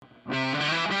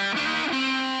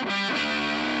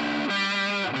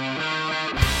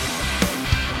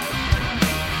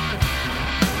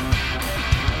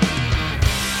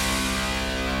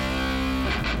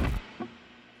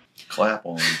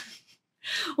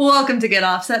Welcome to Get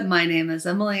Offset. My name is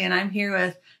Emily, and I'm here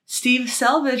with Steve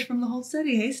Selvage from the Hold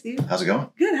Steady. Hey, Steve. How's it going?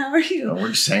 Good. How are you? Oh, we're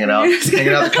just hanging out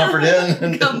the Comfort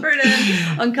Inn. Comfort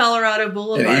Inn on Colorado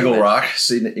Boulevard. In Eagle Rock,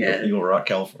 Eagle Rock,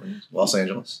 California, Los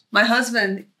Angeles. My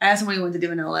husband asked him what he wanted to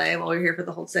do in LA while we were here for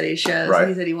the Hold Steady show. Right. So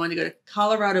he said he wanted to go to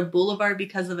Colorado Boulevard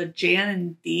because of a Jan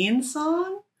and Dean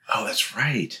song. Oh, that's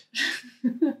right.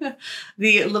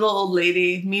 The little old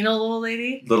lady, mean old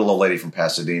lady. Little old lady from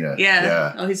Pasadena.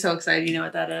 Yeah. Oh, he's so excited. You know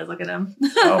what that is. Look at him.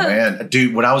 Oh, man.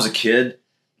 Dude, when I was a kid,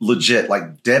 legit,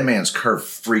 like Dead Man's Curve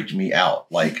freaked me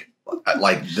out. Like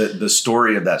the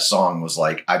story of that song was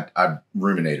like, I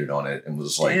ruminated on it and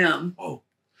was like, damn. Whoa.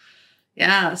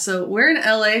 Yeah. So we're in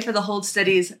LA for the Hold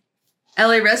Steady's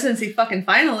LA residency fucking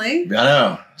finally. I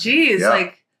know. Jeez. Yeah.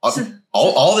 Like.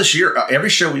 All this year, every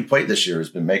show we played this year has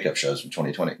been makeup shows from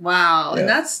 2020. Wow. Yeah. And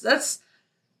that's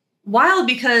wild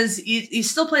because you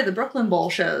still played the Brooklyn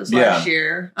Bowl shows last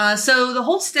year. So the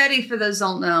Hold Steady, for those who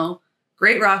don't know,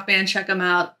 great rock band, check them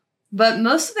out. But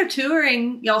most of their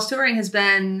y'all's touring has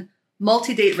been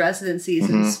multi-date residencies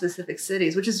in specific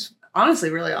cities, which is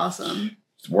honestly really awesome.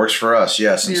 It works for us,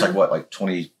 yeah. Since like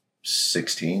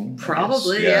 2016?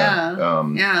 Probably, yeah.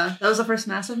 That was the first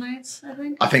Massive Nights, I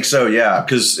think. I think so, yeah.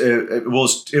 Because it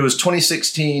was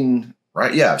 2016,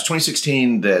 right? Yeah, it was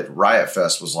 2016 that Riot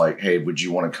Fest was like, hey, would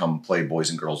you want to come play Boys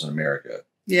and Girls in America?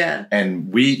 Yeah.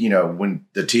 And we, when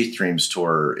the Teeth Dreams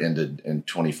tour ended in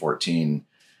 2014,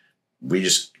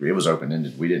 it was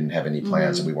open-ended. We didn't have any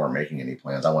plans and we weren't making any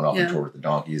plans. I went off on tour with the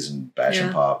Donkeys and Bash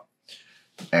and Pop.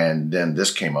 And then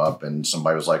this came up and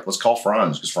somebody was like, let's call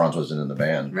Franz, because Franz wasn't in the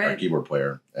band, our keyboard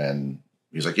player. And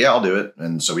he was like, yeah, I'll do it.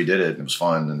 And so we did it and it was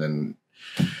fun. And then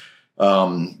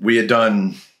we had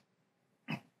done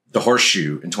the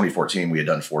Horseshoe in 2014. We had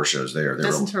done 4 shows there.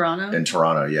 That's in Toronto? In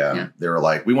Toronto, yeah. They were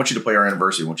like, we want you to play our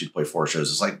anniversary. We want you to play 4 shows.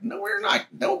 It's like, no, we're not.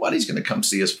 Nobody's going to come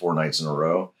see us 4 nights in a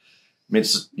row. I mean,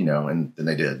 it's, and then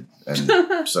they did. And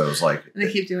so it was like.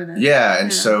 They keep doing it. Yeah.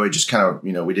 And so it just kind of,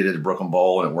 we did it at Brooklyn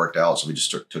Bowl and it worked out. So we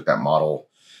just took that model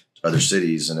to other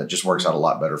cities and it just works out a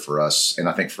lot better for us. And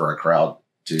I think for our crowd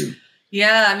too.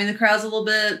 Yeah. I mean, the crowd's a little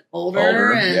bit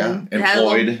older and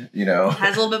employed,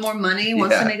 has a little bit more money,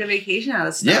 wants to make a vacation out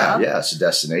of stuff. Yeah. It's a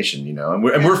destination, and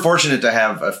we're fortunate to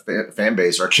have a fan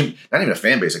base or not even a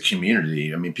fan base, a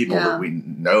community. I mean, people that we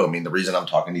know. I mean, the reason I'm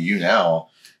talking to you now,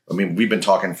 I mean, we've been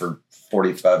talking for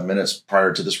 45 minutes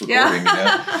prior to this recording. We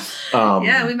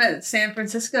met at San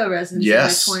Francisco residency in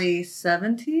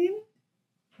 2017.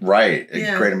 Right.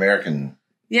 Great American.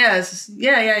 Yes.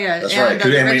 Yeah. That's and right. The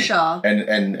rickshaw.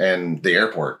 And the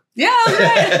airport. Yeah,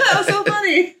 that was so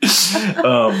funny.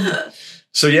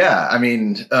 So yeah, I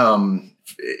mean,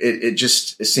 it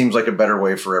seems like a better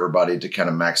way for everybody to kind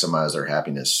of maximize their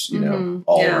happiness,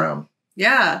 all around.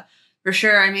 Yeah, for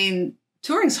sure. I mean,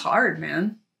 touring's hard,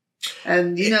 man.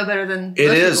 And better than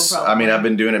it is. I mean, I've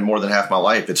been doing it more than half my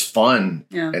life. It's fun,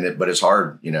 but it's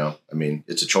hard. I mean,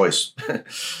 it's a choice.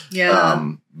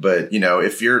 But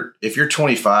if you're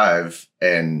 25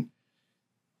 and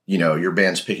your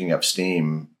band's picking up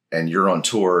steam and you're on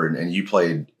tour and you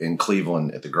played in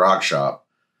Cleveland at the Grog Shop,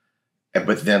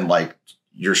 but then like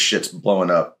your shit's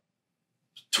blowing up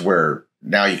to where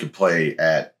now you could play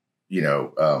at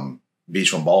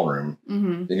Beachland Ballroom,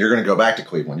 then you're going to go back to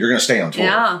Cleveland. You're going to stay on tour.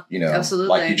 Yeah, absolutely.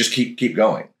 Like you just keep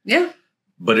going. Yeah.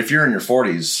 But if you're in your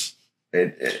 40s, or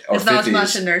it's 50s, not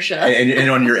much inertia. And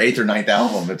on your 8th or 9th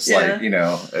album, it's like,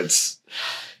 it's.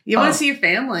 You want to see your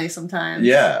family sometimes.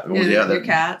 Yeah. Well, your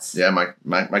cats. Yeah, my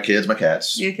kids, my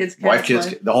cats. Your kids, cats. Wife,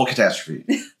 kids, the whole catastrophe.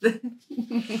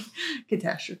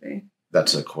 Catastrophe.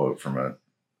 That's a quote from a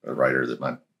writer that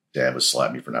my dad would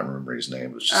slap me for not remembering his name.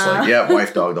 It was just like,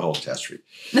 wife, dog, the whole catastrophe.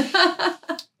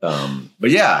 But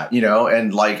yeah,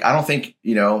 and like, I don't think,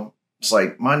 it's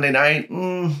like Monday night,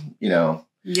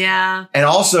 Yeah. And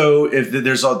also if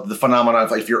there's the phenomenon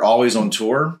of like, if you're always on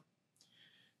tour,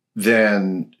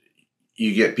 then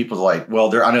you get people like, well,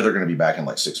 I know they're going to be back in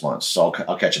like 6 months. So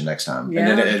I'll catch them next time. Yeah.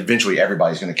 And then eventually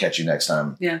everybody's going to catch you next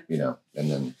time. Yeah. And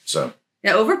then so.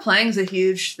 Yeah, overplaying is a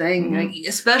huge thing, like,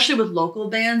 especially with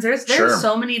local bands. There's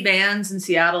so many bands in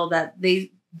Seattle that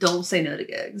they don't say no to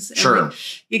gigs. And like,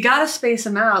 you got to space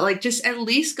them out. Like, just at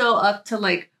least go up to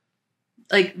like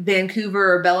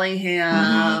Vancouver or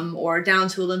Bellingham or down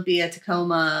to Olympia,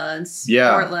 Tacoma, and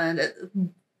Portland,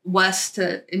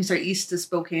 east to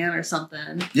Spokane or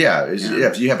something. Yeah,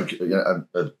 if you have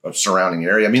a surrounding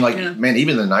area. I mean, like, man,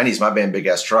 even in the 90s, my band Big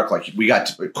Ass Truck, like we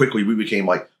became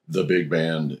like the big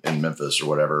band in Memphis or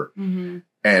whatever.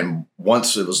 And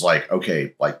once it was like,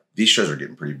 okay, like these shows are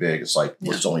getting pretty big. It's like,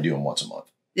 let's only do them once a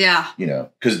month. Yeah.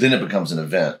 Because then it becomes an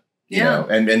event, You know,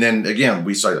 and then again,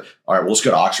 we started, all right, well, let's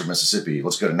go to Oxford, Mississippi.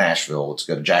 Let's go to Nashville. Let's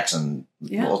go to Jackson.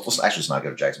 Yeah. Well, let's not go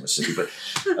to Jackson, Mississippi, but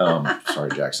sorry,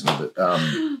 Jackson. But,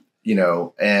 you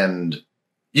know, and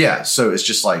yeah, so it's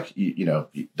just like, you know,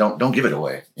 don't give it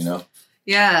away, you know?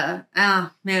 Yeah.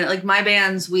 Man, like my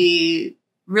bands, we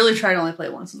really try to only play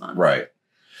once a month. Right.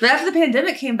 But after the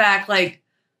pandemic came back, like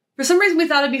for some reason we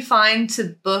thought it'd be fine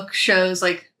to book shows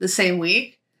like the same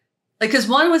week. Like, because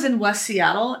one was in West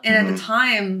Seattle, and at the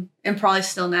time, and probably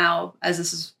still now, as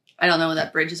this is, I don't know when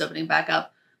that bridge is opening back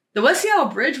up, the West Seattle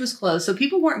bridge was closed, so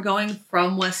people weren't going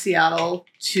from West Seattle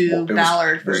to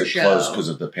Ballard for a show. Was it closed because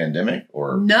of the pandemic,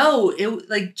 or no? It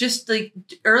like just like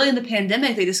early in the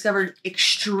pandemic, they discovered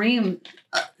extreme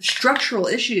structural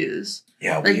issues.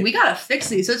 Yeah, we gotta fix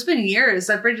these. So it's been years.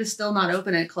 That bridge is still not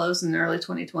open. It closed in early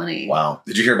 2020. Wow!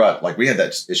 Did you hear about we had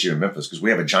that issue in Memphis because we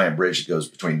have a giant bridge that goes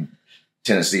between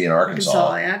Tennessee and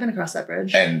Arkansas. Yeah, I've been across that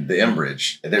bridge. And the M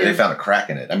Bridge, they found a crack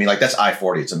in it. I mean, like that's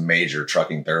I-40. It's a major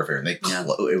trucking thoroughfare, and it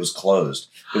was closed.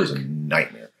 It was a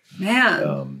nightmare.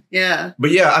 Man, yeah.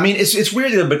 But yeah, I mean, it's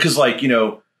weird though, because like, you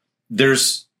know,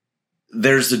 there's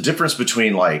the difference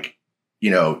between like,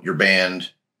 you know, your band,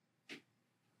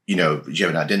 you know, you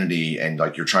have an identity and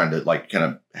like you're trying to like kind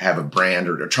of have a brand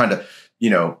or trying to, you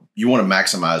know, you want to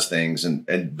maximize things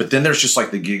but then there's just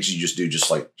like the gigs you just do just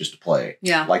to play.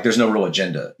 Yeah. Like there's no real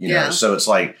agenda, you know? So it's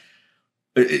like,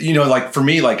 you know, like for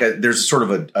me, like there's sort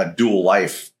of a dual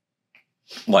life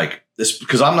like this,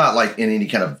 because I'm not like in any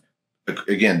kind of,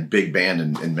 again, big band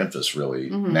in Memphis really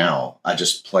now. I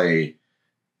just play,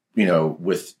 you know,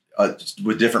 with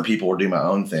different people or do my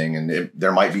own thing. And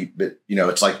there might be, but you know,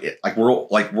 it's like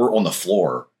we're on the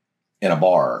floor in a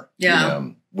bar, you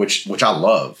know, which I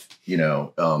love, you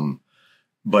know,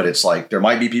 but it's like, there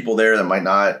might be people there that might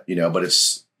not, you know, but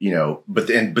it's, you know, but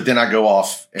then I go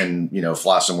off and, you know,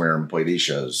 fly somewhere and play these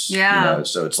shows, you know,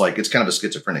 so it's like, it's kind of a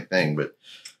schizophrenic thing, but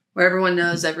where everyone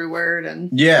knows every word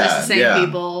and it's the same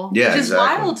people, which is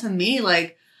wild to me.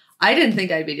 Like, I didn't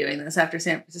think I'd be doing this after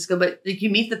San Francisco, but like you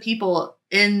meet the people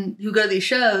who go to these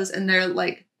shows and they're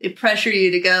like, they pressure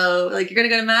you to go, like, you're going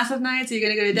to go to Massive Nights? Are you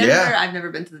going to go to Denver? Yeah. I've never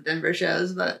been to the Denver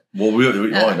shows, but. Well, we've only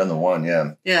done the one,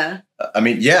 yeah. Yeah. I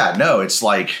mean, yeah, no, it's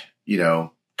like, you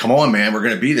know, come on, man, we're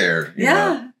going to be there. You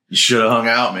know? You should have hung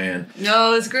out, man.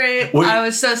 No, it was great. I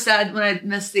was so sad when I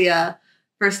missed the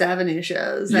First Avenue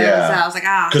shows. I was like,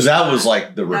 because that was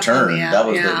like the return. That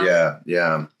was yeah.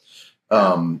 You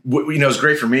know, it was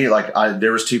great for me. Like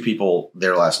there was two people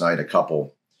there last night, a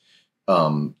couple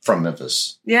from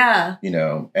Memphis. Yeah. You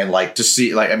know, and like to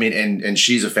see, like, I mean, and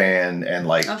she's a fan and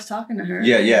like. I was talking to her.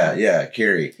 Yeah.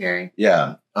 Carrie.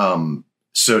 Yeah.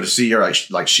 So to see her,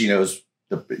 like she knows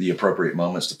the appropriate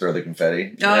moments to throw the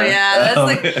confetti. Oh, yeah. That's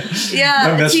like,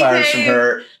 no misfires from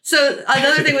her. So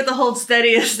another thing with the Hold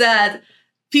Steady is that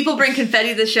people bring confetti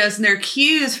to the shows and there are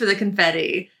queues for the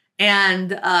confetti.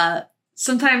 And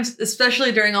sometimes,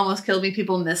 especially during Almost Killed Me,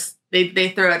 people they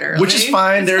throw it early. Which is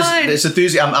fine. It's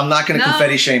enthusiasm. I'm not going to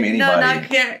confetti shame anybody. No, not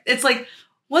care. It's like,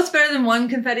 what's better than one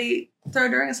confetti throw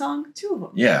during a song? Two of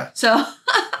them. Yeah. So.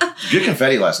 Good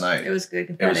confetti last night. It was good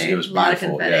confetti. It was a lot of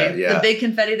confetti. Yeah. The big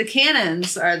confetti, the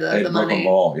cannons are the money.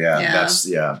 Ball. That's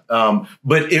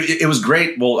but it was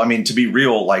great. Well, I mean, to be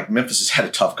real, like Memphis has had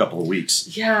a tough couple of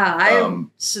weeks. Yeah.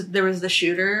 So there was the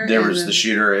shooter. The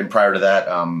shooter, and prior to that,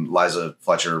 Liza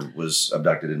Fletcher was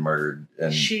abducted and murdered.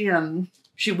 And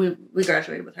we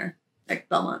graduated with her at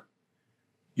Belmont.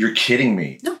 You're kidding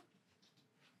me? No.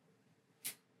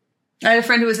 I had a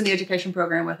friend who was in the education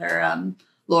program with her,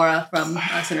 Laura from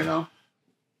Centerville.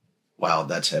 Wow,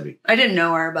 that's heavy. I didn't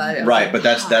know her, but right, but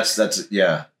that's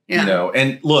yeah. You know,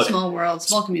 and look, small world,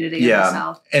 small community in the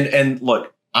South. And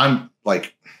look, I'm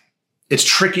like, it's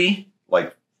tricky.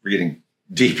 Like we're getting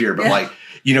deep here, but like,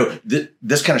 you know,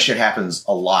 this kind of shit happens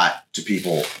a lot to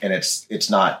people, and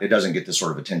it doesn't get this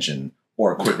sort of attention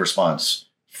or a quick response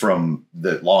from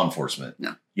the law enforcement.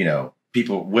 No, you know,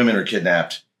 women are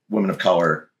kidnapped, women of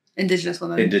color. Indigenous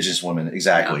women,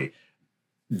 exactly. Yeah.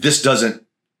 This doesn't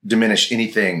diminish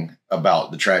anything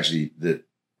about the tragedy that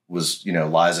was, you know,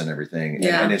 Liza and everything.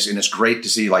 Yeah. And it's great to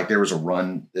see, like, there was a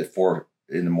run at 4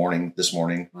 a.m. this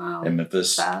morning in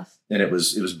Memphis. Fast. And it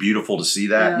was beautiful to see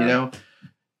that, you know.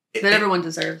 But everyone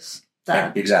deserves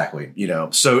that. Exactly. You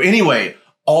know. So anyway,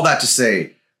 all that to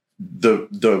say, the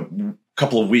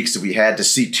couple of weeks that we had to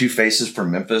see two faces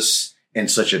from Memphis in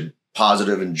such a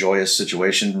positive and joyous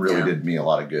situation really did me a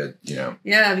lot of good, you know.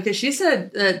 Yeah, because she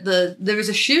said that there was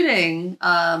a shooting.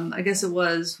 I guess it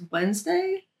was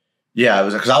Wednesday. Yeah, it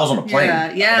was because I was on a plane.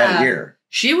 Yeah. I had it here.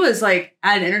 She was like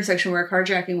at an intersection where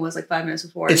carjacking was like 5 minutes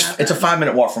before. It's a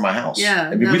 5-minute walk from my house. Yeah.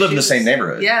 I mean, we live in the same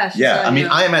neighborhood. Yeah. Yeah. I mean,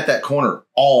 I am at that corner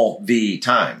all the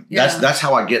time. Yeah. That's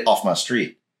how I get off my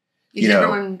street. Is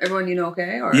everyone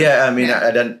okay? Or? Yeah. I mean,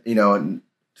 I didn't,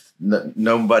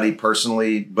 nobody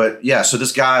personally, but yeah. So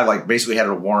this guy like basically had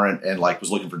a warrant and like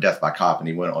was looking for death by cop, and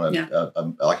he went on a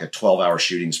 12-hour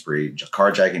shooting spree, just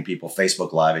carjacking people,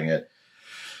 Facebook living it.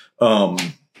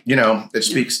 It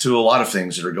speaks to a lot of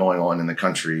things that are going on in the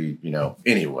country,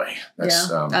 anyway.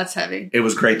 That's heavy. It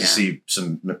was great to see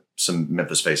some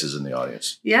Memphis faces in the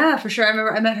audience. Yeah, for sure. I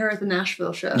remember I met her at the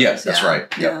Nashville show. Yes, that's right.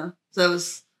 Yep. Yeah. So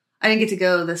I didn't get to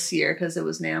go this year because it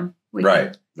was NAMM Right.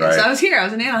 weekend. So I was here. I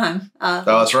was in Anaheim.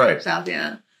 That's right. South,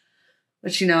 yeah.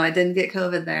 But, I didn't get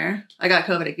COVID there. I got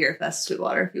COVID at Gear Fest,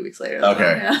 Sweetwater, a few weeks later.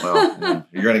 Okay. Well,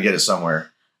 you're going to get it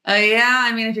somewhere. Yeah.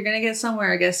 I mean, if you're going to get it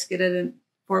somewhere, I guess get it in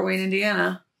Fort Wayne,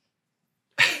 Indiana.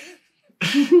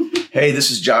 Hey,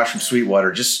 this is Josh from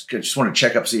Sweetwater. Just want to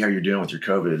check up, see how you're doing with your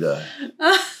COVID.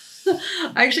 I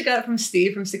actually got it from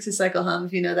Steve from 60 Cycle Hum,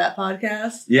 if you know that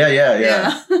podcast.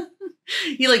 Yeah.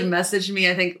 He messaged me,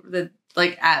 I think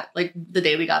at the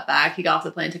day we got back, he got off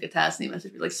the plane, took a test, and he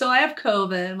messaged me like, so I have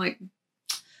COVID. I'm like,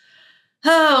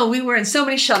 oh, we were in so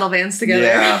many shuttle vans together.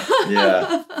 Yeah.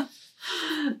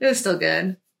 It was still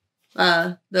good.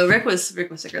 Though Rick was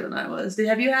sicker than I was.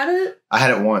 Have you had it? I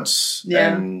had it once.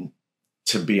 Yeah. And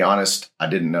to be honest, I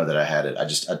didn't know that I had it. I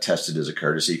tested as a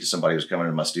courtesy because somebody was coming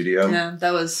into my studio. Yeah,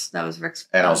 that was Rick's.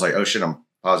 And I was like, oh shit, I'm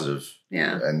positive.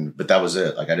 Yeah. But that was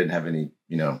it. Like I didn't have any,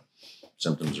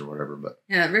 symptoms or whatever. But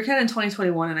yeah, Rick had it in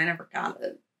 2021 and I never got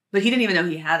it. But he didn't even know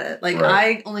he had it. Like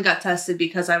right. I only got tested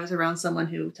because I was around someone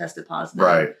who tested positive.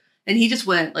 Right. And he just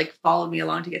went followed me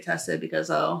along to get tested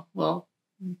because we'll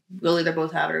either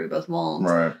both have it or we both won't.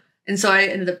 Right. And so I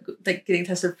ended up getting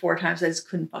tested 4 times. I just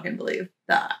couldn't fucking believe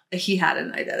that he had it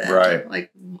and I didn't. Right.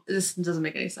 This doesn't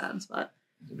make any sense, but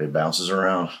it bounces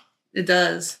around. It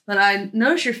does. But I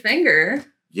noticed your finger.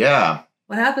 Yeah.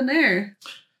 What happened there?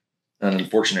 An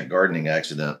unfortunate gardening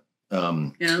accident.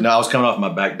 Yeah. No, I was coming off my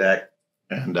back deck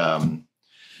and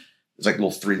it's like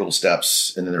 3 little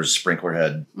steps and then there's a sprinkler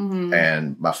head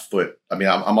and my foot. I mean,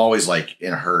 I'm always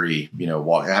in a hurry,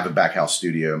 walk. I have a back house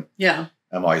studio. Yeah.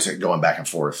 I'm always going back and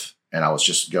forth and I was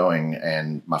just going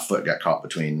and my foot got caught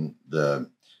between the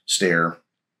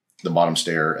bottom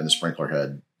stair and the sprinkler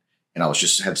head. And I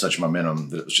was had such momentum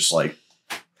that it was just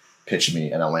pitched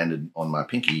me and I landed on my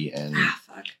pinky and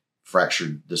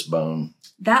fractured this bone.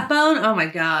 That bone? Oh my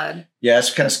God. Yeah,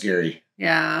 it's kind of scary.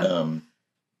 Yeah.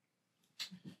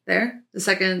 There? The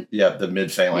second? Yeah, the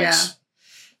mid phalanx.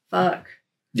 Yeah. Fuck.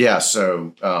 Yeah,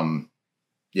 so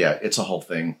it's a whole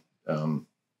thing.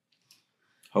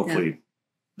 Hopefully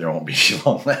there won't be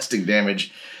long lasting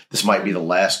damage. This might be the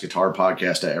last guitar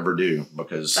podcast I ever do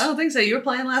because I don't think so. You were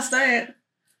playing last night.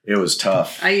 It was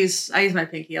tough. I use my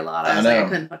pinky a lot. I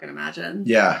couldn't fucking imagine.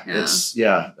 Yeah.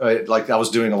 I was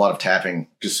doing a lot of tapping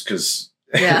just because.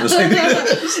 Yeah. It's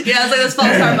those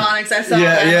false harmonics I saw.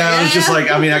 Yeah. It was just I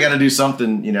got to do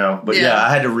something, but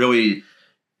I had to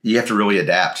you have to really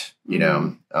adapt,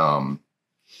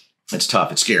 it's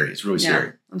tough. It's scary. It's really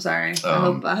scary. I'm sorry.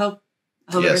 I hope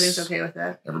everything's okay with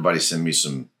that. Everybody send me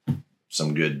some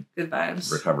good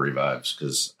vibes, recovery vibes,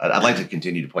 because I'd like to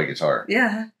continue to play guitar.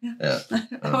 Yeah.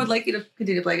 I would like you to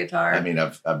continue to play guitar. I mean,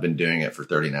 I've been doing it for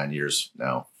 39 years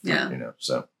now.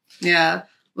 So. Yeah.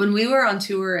 When we were on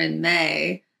tour in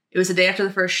May, it was the day after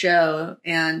the first show,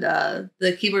 and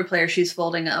the keyboard player, she's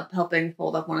helping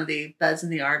fold up one of the beds in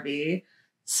the RV,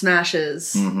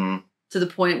 smashes to the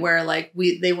point where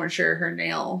they weren't sure her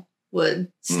nail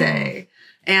would stay.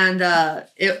 And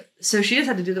so she just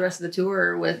had to do the rest of the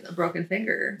tour with a broken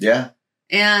finger. Yeah.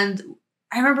 And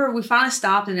I remember we finally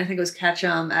stopped, and I think it was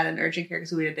Ketchum at an urgent care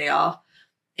because we had a day off.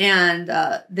 And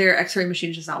their x-ray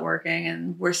machine's just not working.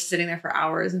 And we're sitting there for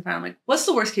hours. And finally, I'm like, what's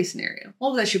the worst case scenario?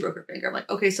 Well, that she broke her finger. I'm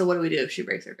like, okay, so what do we do if she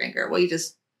breaks her finger? Well, you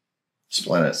just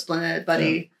splint it, buddy.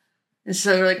 Yeah. And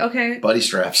so we're like, okay. Buddy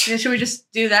straps. Yeah, should we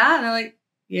just do that? And they're like,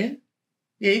 yeah,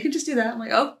 you can just do that. I'm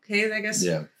like, okay, I guess.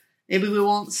 Yeah. Maybe we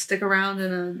won't stick around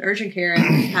in an urgent care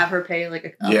and have her pay a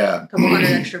couple $100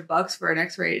 extra bucks for an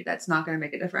x-ray. That's not going to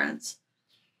make a difference.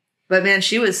 But man,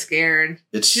 she was scared.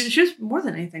 She was more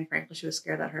than anything, frankly, she was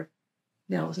scared that her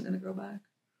nail wasn't going to grow back.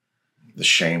 The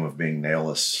shame of being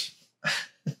nailless.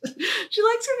 She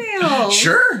likes her nails.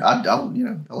 Sure. I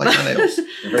like my nails.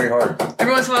 They're very hard.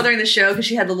 Every once in a while during the show, because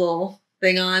she had the little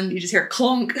thing on, you just hear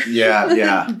clunk.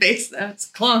 Yeah. Bass notes,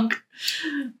 clunk.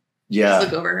 Yeah.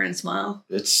 Just look over her and smile.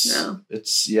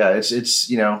 It's you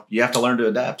have to learn to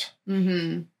adapt.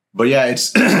 Mm-hmm. But yeah,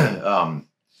 it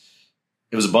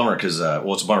was a bummer because,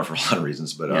 it's a bummer for a lot of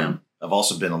reasons, but I've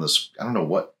also been on this, I don't know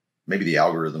what, maybe the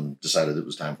algorithm decided it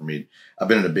was time for me. I've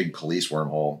been in a big police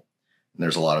wormhole, and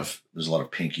there's a lot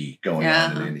of Pinky going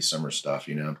on in Andy Summers stuff,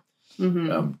 you know.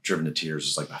 Mm-hmm. Driven to Tears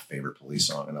is like my favorite Police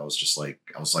song, and I was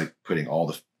putting all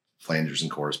the flangers and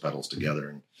chorus pedals together.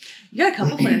 And you got a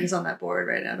couple flangers on that board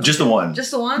right now. Just the one. Just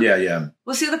the one? Yeah.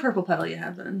 What's the other purple pedal you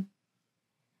have then?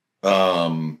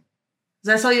 Because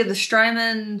I saw you have the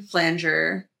Strymon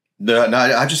flanger.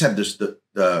 I just have this.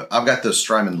 I've got the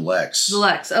Strymon Lex. The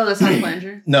Lex. Oh, that's not a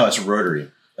flanger. No, it's a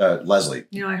rotary. Leslie.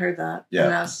 You know, I heard that.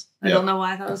 Yeah. I don't know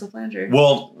why I thought it was a flanger.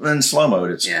 Well, in slow mode,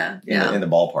 it's in the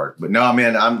ballpark. But no,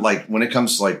 man, I'm like, when it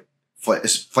comes to like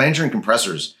flanger and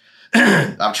compressors,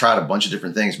 I've tried a bunch of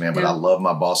different things, man. But I love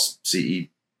my Boss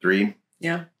CE3.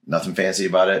 Yeah. Nothing fancy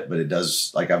about it, but it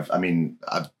does. Like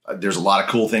there's a lot of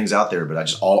cool things out there, but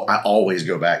I always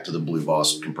go back to the Blue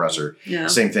Boss compressor. Yeah.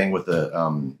 Same thing with the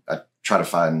I try to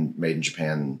find made in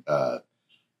Japan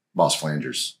Boss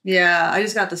flangers. Yeah, I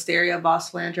just got the stereo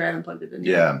Boss flanger. I haven't plugged it in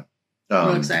yet. Yeah. I'm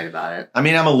really excited about it. I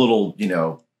mean, I'm a little,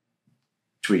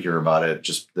 tweaker about it.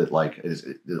 Just that,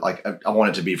 I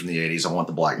want it to be from the 80s. I want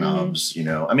the black knobs,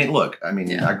 I mean, look,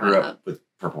 I grew up with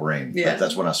Purple Rain. Yeah.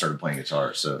 That's when I started playing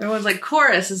guitar. So everyone's like,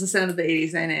 chorus is the sound of the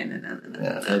 80s.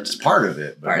 It's part of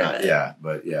it.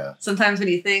 But yeah. Sometimes when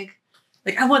you think,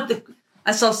 like,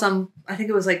 I saw I think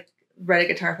it was like Reddit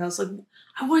guitar pedals, like,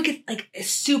 I want to get like a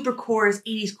super chorus,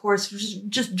 80s chorus,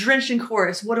 just drenched in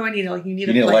chorus. What do I need? Like, you need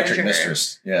an Electric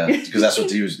Mistress. Yeah. Because that's what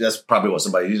they use. That's probably what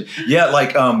somebody uses. Yeah.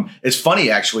 Like, it's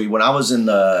funny actually, when I was in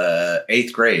the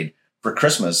 8th grade for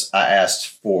Christmas, I asked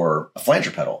for a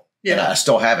flanger pedal. Yeah. And I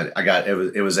still have it. I got,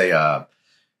 it was a,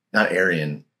 not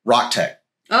Arian, Rock Tech.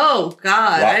 Oh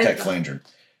God. Rock Tech flanger.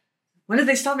 When did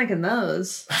they stop making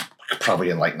those? Probably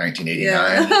in like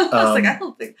 1989. Yeah. I was like, I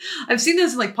don't think I've seen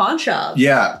those in like pawn shops.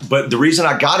 Yeah, but the reason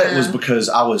I got it was because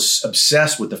I was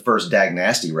obsessed with the first Dag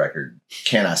Nasty record,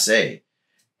 Can I Say?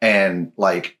 And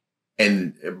Brian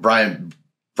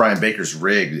Baker's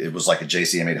rig, it was like a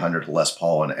JCM 800 Les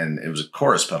Paul, and it was a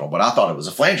chorus pedal, but I thought it was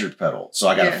a flanger pedal, so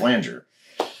I got a flanger.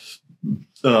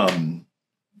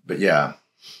 But yeah,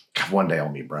 one day I'll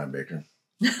meet Brian Baker.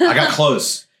 I got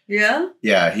close. Yeah?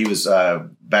 Yeah, he was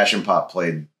Bash and Pop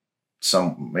played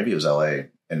maybe it was LA,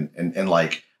 and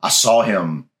like I saw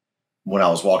him when I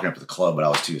was walking up to the club, but I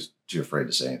was too afraid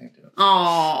to say anything to him.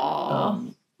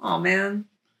 Oh man.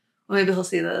 Well, maybe he'll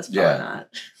see this. Probably not.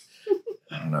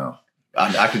 I don't know.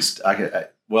 I could.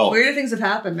 Well, weirder things have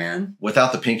happened, man.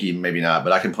 Without the Pinky, maybe not,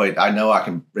 but I can play. I know I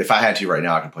can. If I had to right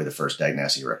now, I can play the first Dag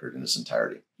Nasty record in its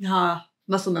entirety.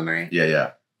 Muscle memory.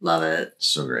 Yeah. Love it.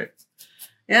 So great.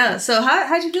 Yeah. So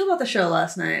how'd you feel about the show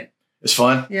last night? It's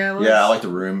fun. Yeah. I like the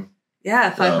room.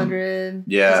 Yeah, 500.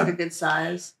 Yeah. It's like a good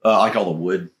size. I like all the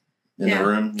wood in the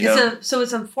room. It's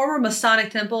a former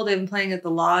Masonic temple. They've been playing at the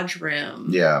Lodge Room.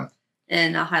 Yeah.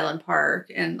 In Highland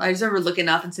Park. And I just remember looking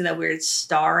up and seeing that weird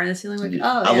star in the ceiling. Like,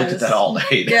 I looked at that all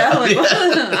night. Yeah. Like,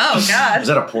 oh, God. Is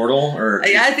that a portal? Or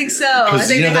yeah, I think so. I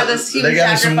think they have this huge they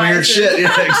got some weird shit.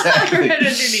 Yeah, exactly.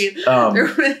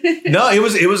 No, it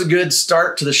was a good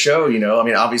start to the show. I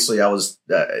mean, obviously I was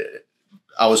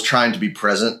trying to be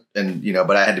present and,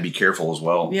 but I had to be careful as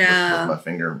well with my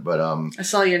finger. But I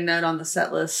saw your note on the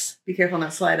set list. Be careful not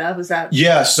to slide up. Was that?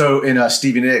 Yeah. So in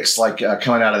Stevie Nicks, like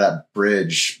coming out of that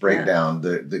bridge breakdown,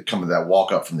 the coming that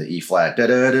walk up from the E flat. I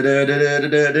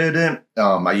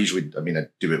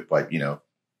do it like,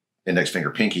 index finger,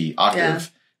 pinky,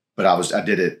 octave, but I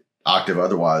did it octave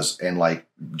otherwise. And like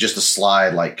just the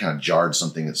slide, like kind of jarred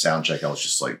something at sound check. I was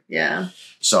just like,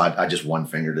 so I just one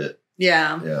fingered it.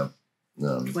 Yeah. Yeah.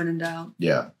 When in doubt.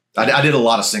 Yeah. I did a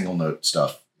lot of single note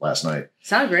stuff last night.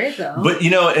 Sounded great though. But,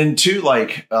 and two,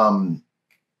 like,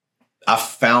 I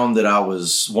found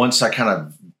that once I kind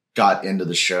of got into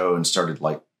the show and started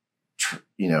like,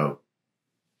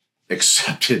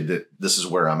 accepted that this is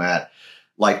where I'm at,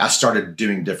 like I started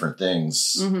doing different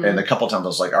things. Mm-hmm. And a couple of times I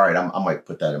was like, all right, I might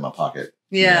put that in my pocket.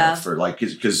 Yeah. For like,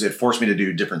 cause it forced me to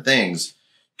do different things.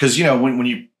 Cause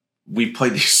we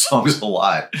played these songs a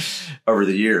lot over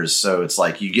the years. So it's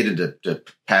like you get into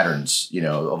patterns,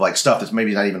 of like stuff that's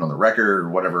maybe not even on the record or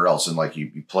whatever else. And like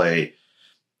you play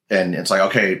and it's like,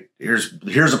 okay, here's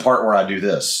a part where I do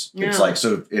this. Yeah. It's like,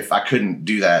 so if I couldn't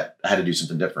do that, I had to do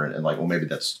something different. And like, well, maybe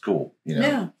that's cool.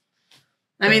 Yeah.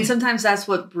 I mean, sometimes that's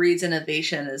what breeds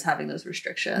innovation is having those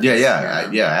restrictions.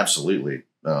 Yeah, absolutely.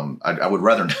 I would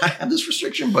rather not have this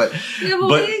restriction, but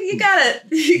you got it.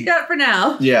 You got it for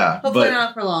now. Yeah, hopefully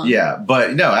not for long. Yeah,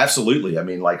 but no, absolutely. I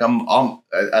mean, like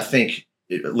I think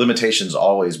limitations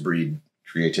always breed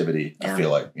creativity. Yeah. I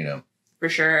feel like for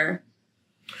sure.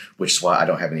 Which is why I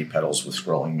don't have any pedals with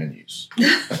scrolling menus.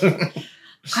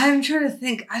 I'm trying to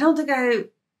think. I don't think I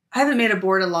haven't made a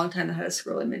board in a long time that had a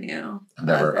scrolling menu. I've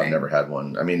never had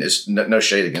one. I mean, it's no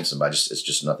shade against them. It's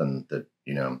just nothing that,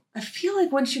 I feel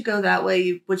like once you go that way,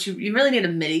 you really need a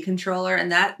MIDI controller,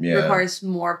 and that requires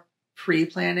more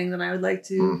pre-planning than I would like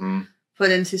to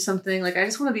put into something. Like, I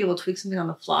just want to be able to tweak something on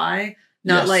the fly,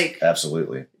 not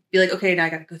absolutely. Be like, okay, now I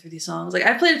got to go through these songs. Like,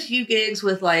 I played a few gigs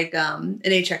with like an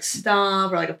HX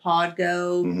Stomp or like a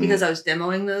Podgo because I was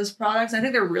demoing those products. I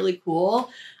think they're really cool.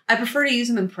 I prefer to use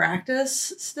them in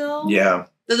practice still. Yeah.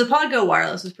 The Podgo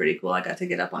wireless was pretty cool. I got to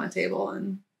get up on a table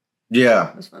and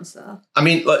it was fun stuff. I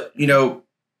mean,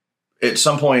 at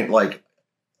some point, like,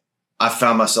 I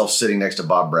found myself sitting next to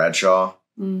Bob Bradshaw,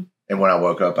 and when I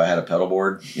woke up, I had a pedal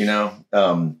board.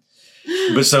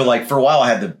 But so like for a while, I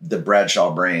had the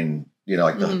Bradshaw brain.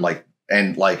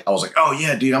 And like, I was like, oh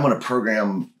yeah, dude, I'm going to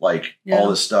program like all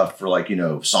this stuff for like,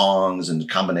 songs and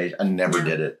combination. I never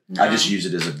did it. No. I just use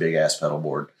it as a big ass pedal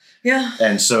board. Yeah.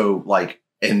 And so like,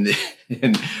 and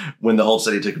when the whole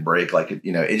city took a break, like,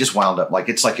 it just wound up like,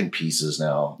 it's like in pieces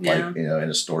now, like, in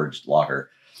a storage locker.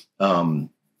 And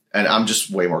I'm just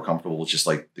way more comfortable with just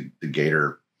like the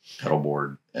Gator pedal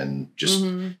board and just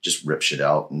rip shit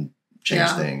out and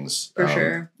change things for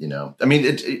sure. I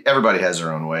mean, everybody has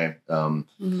their own way.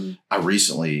 I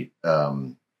recently,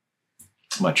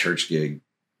 my church gig,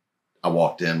 I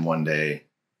walked in one day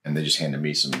and they just handed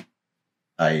me some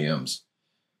IEMs.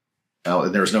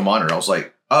 And there was no monitor. I was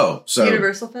like, oh, so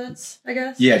universal fits, I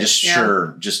guess. Yeah,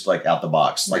 just like out the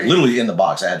box, like literally in the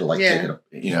box. I had to like take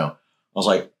it. I was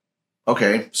like,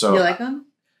 okay, so you like them?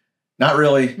 Not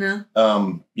really. No.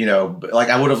 But like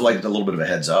I would have liked a little bit of a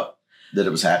heads up that it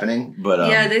was happening,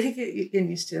 but they think you're getting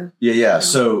used to. Yeah.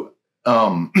 So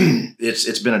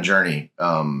it's been a journey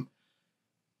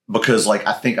because like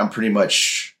I think I'm pretty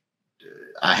much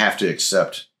I have to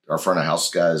accept our front of house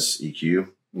guys EQ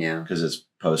because it's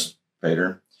post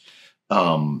fader.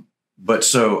 But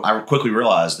so I quickly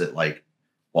realized that like,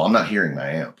 well, I'm not hearing my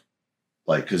amp,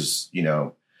 like because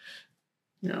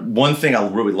one thing I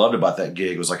really loved about that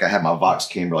gig was like I had my Vox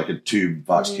Cambridge, like a tube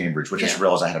Vox Cambridge, which I just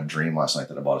realized I had a dream last night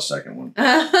that I bought a second one.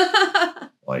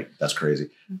 Like that's crazy.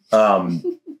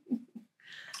 And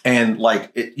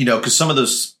like it, because some of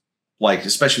those, like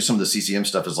especially some of the CCM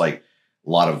stuff is like a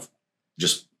lot of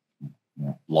just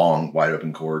long wide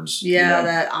open chords. Yeah,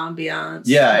 that ambiance.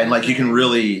 Yeah, and like you can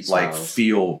really like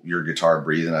feel your guitar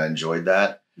breathing. I enjoyed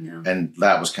that. Yeah. And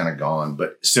that was kind of gone.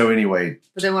 But so anyway.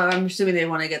 But then I'm assuming they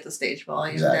want to get the stage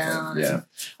volume down. Yeah.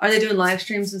 Are they doing live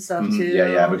streams and stuff too?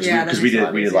 Yeah. Because we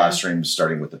did live streams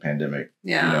starting with the pandemic.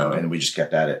 Yeah. And we just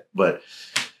kept at it. But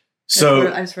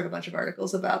so. I just read a bunch of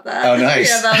articles about that. Oh,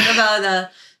 nice.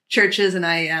 about churches and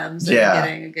IEMs and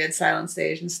getting a good silent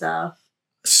stage and stuff.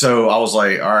 So I was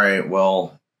like, all right,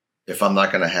 well, if I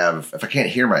can't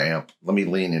hear my amp, let me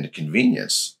lean into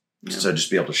convenience. Yeah. So just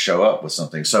be able to show up with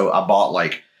something. So I bought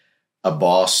like a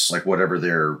Boss, like whatever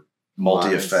their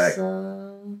multi-effect.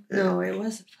 No, it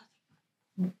wasn't.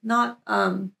 Not,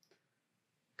 God,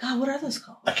 what are those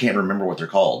called? I can't remember what they're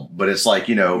called, but it's like,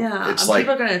 it's like.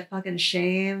 People are going to fucking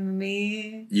shame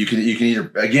me. You can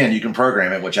either, again, you can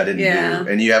program it, which I didn't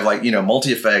do. And you have like,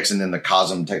 multi-effects and then the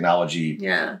Cosm technology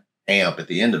amp at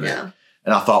the end of it. Yeah.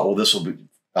 And I thought, well,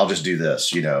 I'll just do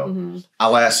this, I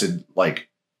lasted like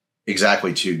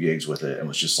exactly 2 gigs with it and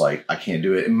was just like, I can't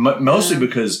do it. And mostly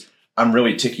because I'm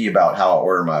really ticky about how I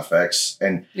order my effects.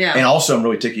 And also I'm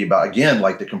really ticky about, again,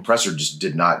 like the compressor just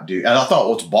did not do, and I thought,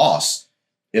 well, it's Boss,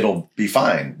 it'll be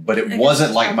fine. But it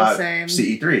wasn't like my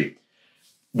CE3.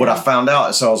 What I found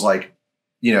out, so I was like,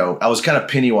 I was kind of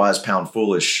penny wise, pound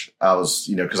foolish. I was,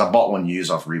 because I bought one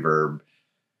used off Reverb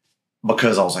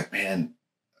because I was like, man,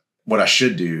 what I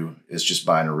should do is just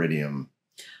buy an Iridium.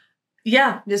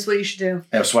 Yeah, that's what you should do.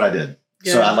 That's what I did.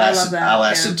 Good. So I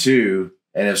lasted 2,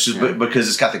 and it's just because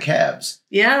it's got the cabs.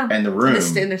 Yeah, and the room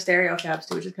and the stereo cabs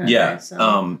too, which is kind of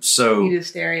nice. So you do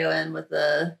stereo in with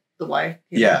the Y.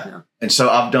 Yeah, and so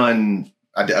I've done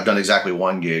exactly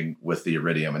 1 gig with the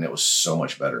Iridium, and it was so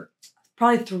much better.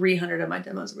 Probably 300 of my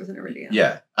demos were with an Iridium.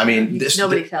 Yeah, I mean,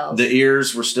 nobody tells. The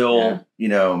ears were still,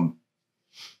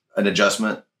 an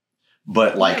adjustment,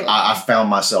 but like I found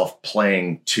myself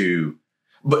playing to.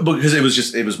 But because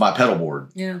it was my pedal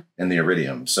board and the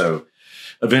Iridium. So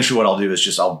eventually what I'll do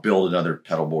is I'll build another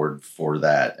pedal board for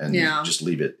that and just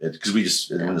leave it because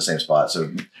we're in the same spot.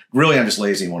 So really I'm just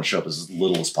lazy and want to show up as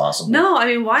little as possible. No, I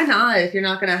mean, why not? If you're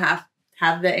not going to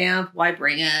have the amp, why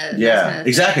bring it? Yeah, kind of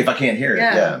exactly. If I can't hear it.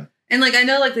 Yeah. And like, I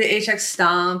know like the HX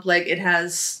Stomp, like it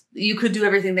has, you could do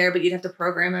everything there, but you'd have to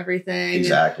program everything.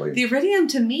 Exactly. And the Iridium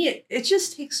to me, it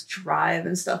just takes drive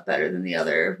and stuff better than the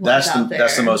other ones out there.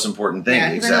 That's the most important thing.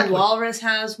 Yeah, exactly. I know Walrus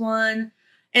has one.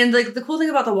 And like the cool thing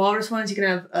about the Walrus ones, you can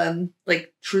have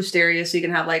like true stereo, so you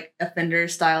can have like a Fender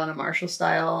style and a Marshall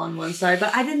style on one side.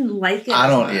 But I didn't like it. I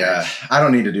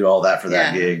don't need to do all that for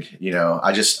that gig. You know,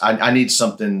 I need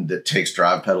something that takes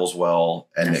drive pedals well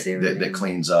and that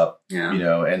cleans up. Yeah. You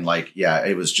know, and like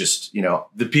it was just, you know,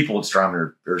 the people at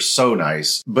Strymon are so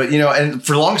nice. But you know, and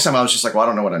for the longest time I was just like, well, I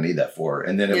don't know what I need that for.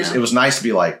 And then it was nice to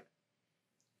be like,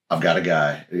 I've got a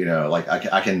guy. You know, like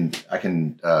I can.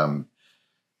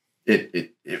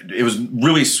 It was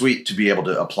really sweet to be able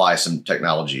to apply some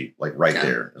technology like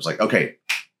there. It was like, okay,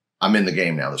 I'm in the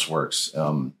game now. This works.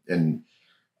 And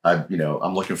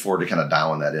I'm looking forward to kind of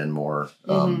dialing that in more.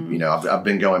 You know, I've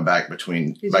been going back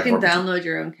between. You can download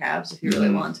your own cabs if you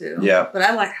really want to. Yeah. But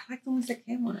I like the ones that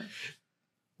came with it.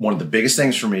 One of the biggest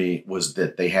things for me was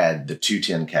that they had the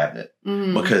 210 cabinet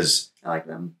because I like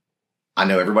them. I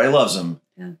know everybody loves them.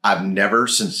 Yeah. I've never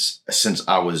since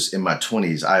I was in my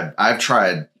 20s, I've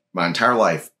tried my entire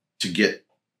life to get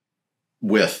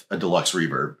with a deluxe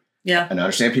reverb. Yeah. And I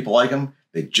understand people like them.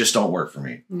 They just don't work for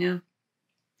me. Yeah.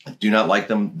 I do not like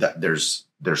them. That there's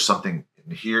something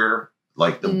in here,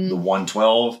 like the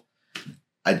 112.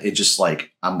 It just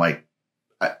like, I'm like,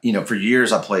 for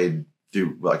years I played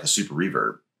through like a super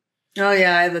reverb. Oh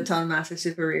yeah, I have the Tone Master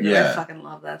Super Reverb. Yeah. I fucking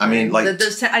love that thing. I mean, like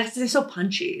they're so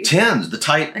punchy. 10s, the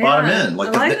tight bottom end,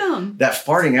 like them. That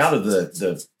farting out of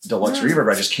the deluxe reverb,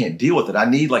 I just can't deal with it. I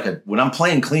need when I'm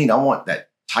playing clean, I want that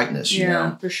tightness. You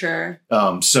know, for sure.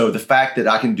 So the fact that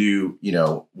I can do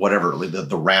whatever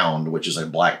the round, which is a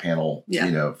black panel,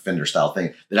 Fender style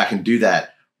thing, that I can do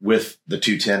that with the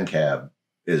 210 cab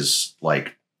is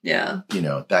like, that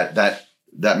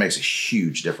makes a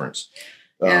huge difference.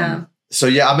 So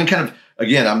I've been kind of,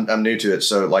 again, I'm new to it.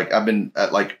 So like I've been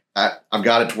I've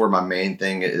got it to where my main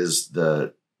thing is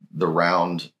the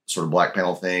round sort of black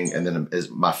panel thing. And then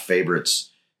my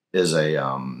favorites is a,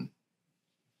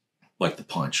 like the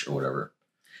Punch or whatever.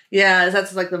 Yeah.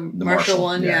 That's like the Marshall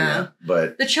one. Yeah.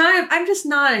 But the Chime, I'm just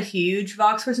not a huge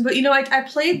Vox person, but I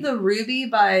played the Ruby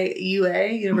by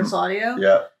UA, Universal Audio.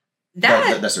 Yeah.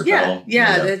 That's their pedal.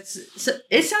 Yeah.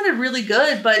 It sounded really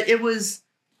good, but it was,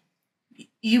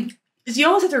 you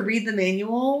almost have to read the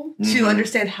manual to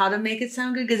understand how to make it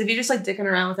sound good. Because if you're just like dicking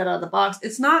around with that out of the box,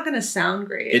 it's not going to sound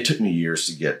great. It took me years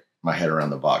to get my head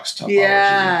around the Vox topology.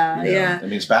 Yeah. I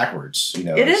mean, it's backwards.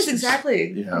 It is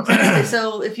exactly. Exactly.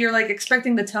 So if you're like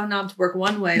expecting the tone knob to work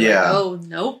one way, oh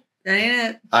nope, that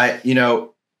ain't it.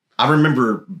 I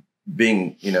remember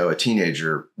being a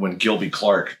teenager when Gilby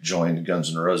Clarke joined Guns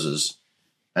N' Roses.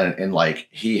 And like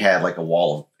he had like a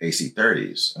wall of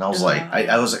AC30s, and I was like,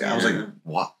 I was like,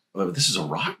 what? Well, this is a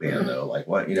rock band though. Like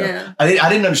what? I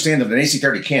didn't understand that an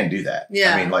AC30 can do that.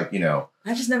 Yeah. I mean, like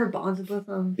I just never bonded with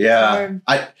them. Yeah.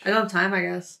 I don't have time, I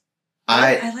guess.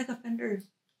 I like a Fender.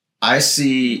 I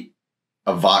see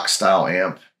a Vox style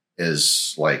amp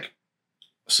as like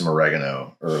some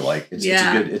oregano, or like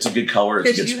it's a good color.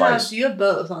 It's a good spice. You have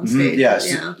both on stage. Yeah.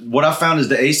 What I found is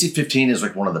the AC15 is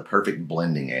like one of the perfect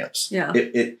blending amps. Yeah.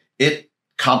 It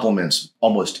complements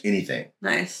almost anything.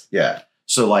 Nice. Yeah.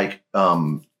 So like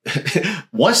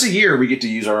once a year we get to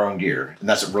use our own gear, and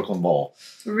that's at Brooklyn Bowl.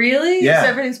 Really? Yeah. So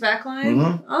everything's backline?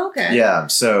 Mm-hmm. Oh, okay. Yeah.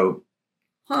 So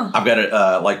I've got it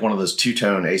like one of those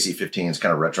two-tone AC15s,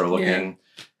 kind of retro looking. Yeah.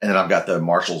 And then I've got the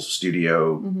Marshall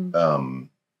Studio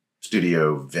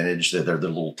Studio Vintage. They're the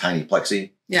little tiny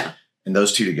plexi. Yeah. And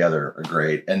those two together are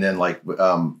great. And then like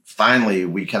finally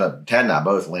we kind of, Tad and I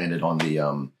both landed on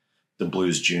the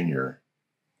Blues Junior.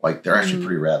 Like they're actually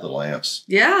pretty rad little amps.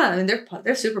 Yeah, I mean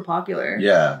they're super popular.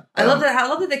 Yeah, I love that. I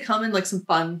love that they come in like some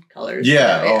fun colors.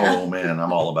 Yeah. Oh man,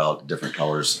 I'm all about different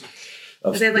colors.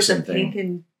 They have like the pink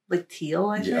and like teal.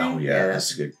 I think. Yeah. Oh yeah,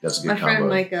 that's a good combo.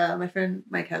 My friend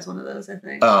Mike has one of those. I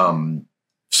think.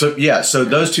 So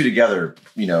those two together,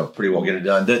 pretty well get it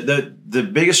done. The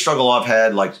biggest struggle I've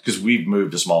had, like, because we've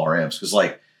moved to smaller amps, because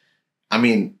like, I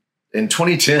mean. In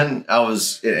 2010, I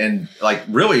was, and like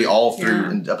really all through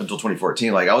and up until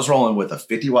 2014, like I was rolling with a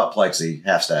 50 watt plexi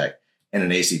half stack and an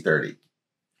AC30.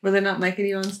 Were they not miking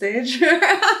you on stage?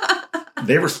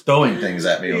 They were throwing things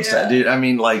at me on stage, dude. I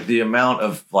mean, like the amount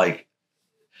of like,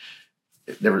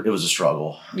 it was a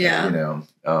struggle. Yeah.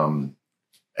 And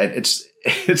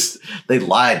they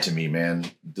lied to me,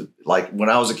 man. Like when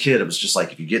I was a kid, it was just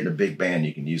like, if you get in a big band,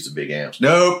 you can use the big amps.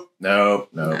 Nope.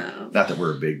 Not that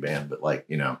we're a big band, but like,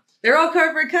 they're all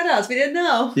cardboard cutouts. We didn't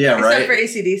know. Yeah, right. Except for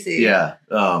AC/DC.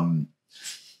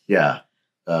 Yeah.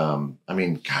 I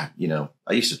mean, God,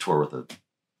 I used to tour with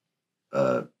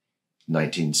a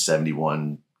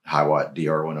 1971 high watt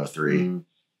DR103.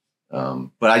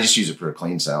 But I just use it for a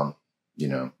clean sound,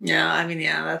 Yeah. I mean,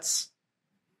 that's.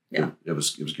 Yeah. It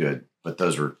was good. but that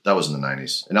was in the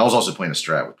 90s. And I was also playing a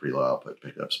Strat with pretty low output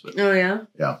pickups. But oh yeah,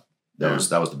 yeah, that was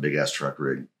the big ass truck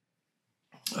rig.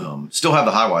 Still have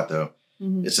the Hiwatt though.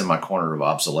 Mm-hmm. It's in my corner of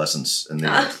obsolescence, and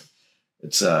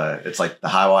it's like the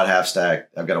Hiwatt half stack.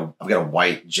 I've got a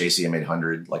white JCM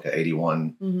 800, like a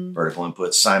 81 vertical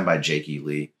input, signed by Jake E.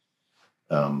 Lee.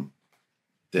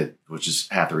 Which is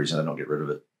half the reason I don't get rid of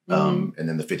it. And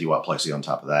then the 50 watt plexi on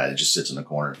top of that, it just sits in the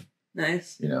corner.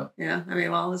 Nice. Yeah. I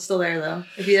mean, well, it's still there though.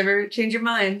 If you ever change your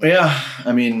mind. Yeah.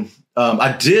 I mean,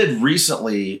 I did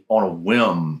recently on a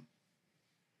whim.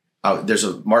 There's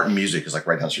a Martin Music is like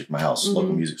right down the street from my house,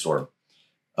 local music store,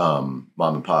 mom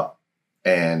and pop.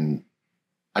 And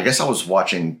I guess I was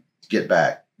watching Get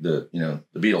Back, the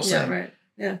Beatles thing. Right.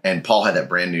 Yeah. And Paul had that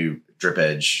brand new Drip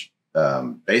Edge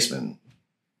Bassman.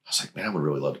 I was like, man, I would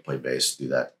really love to play bass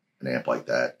through an amp like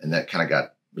that. And that kind of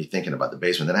got me thinking about the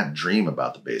Bassman. Then I dream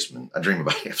about the Bassman. I dream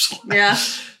about amps. Yeah.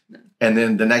 And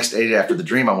then the next day after the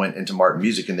dream, I went into Martin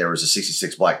Music and there was a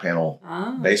 66 black panel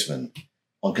Bassman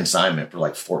on consignment for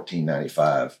like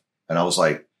 $14.95. And I was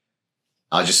like,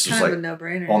 I just was like, a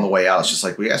no-brainer. On the way out, it's just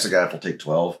like, we asked the guy if we'll take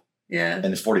 12. Yeah. And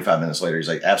then 45 minutes later, he's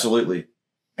like, absolutely.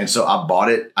 And so I bought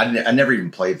it. I never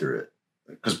even played through it.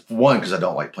 Because I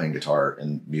don't like playing guitar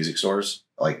in music stores.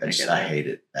 Like I hate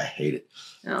it. I hate it.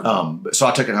 Yeah. So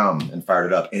I took it home and fired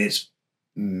it up, and it's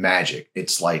magic.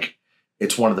 It's like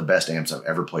it's one of the best amps I've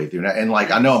ever played through. And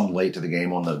like I know I'm late to the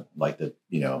game on the black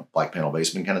panel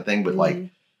Bassman kind of thing, but like,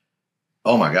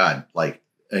 oh my god, like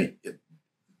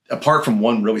apart from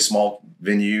one really small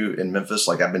venue in Memphis,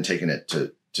 like I've been taking it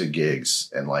to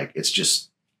gigs, and like it's just.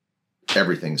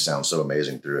 Everything sounds so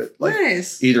amazing through it. Like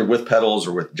nice. Either with pedals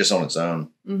or with just on its own.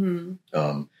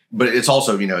 Mm-hmm. But it's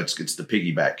also, it's the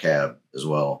piggyback cab as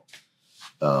well.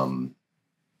 I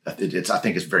think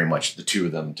it's very much the two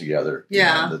of them together.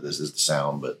 Yeah. This is the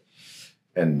sound,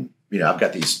 and I've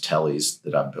got these Tellys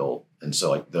that I built. And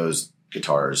so like those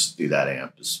guitars through that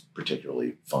amp is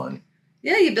particularly fun.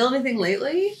 Yeah. You build anything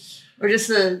lately? Or just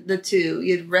the two?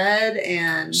 You had Red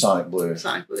and Sonic Blue.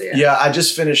 Yeah. Yeah, I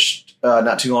just finished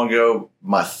not too long ago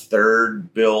my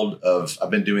third build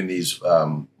I've been doing these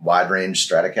wide range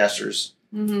Stratocasters.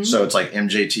 Mm-hmm. So it's like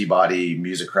MJT body,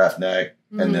 Musicraft neck,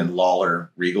 and then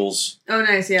Lawler Regals. Oh,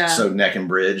 nice, yeah. So neck and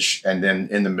bridge, and then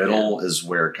in the middle is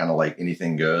where kind of like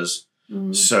anything goes.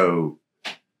 Mm-hmm. So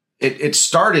it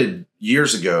started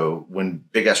years ago when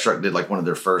Big Ass Truck did like one of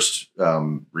their first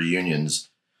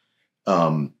reunions.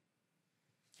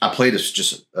 I played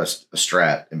just a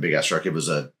Strat in Big Ass Truck.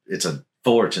 It's a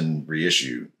Fullerton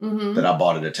reissue that I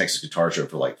bought at a Texas Guitar Show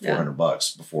for like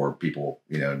 $400 before people,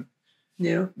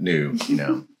 knew.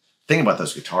 Thing about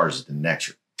those guitars is the necks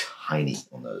are tiny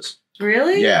on those.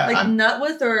 Really? Yeah. Like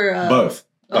nutwidth or both.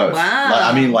 Oh wow!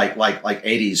 I mean, like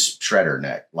 80s shredder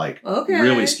neck, like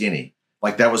really skinny.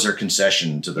 Like that was their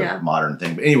concession to the modern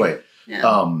thing. But anyway,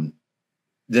 then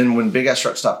when Big Ass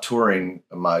Truck stopped touring,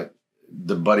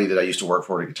 the buddy that I used to work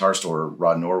for at a guitar store,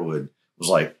 Rod Norwood, was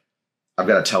like, I've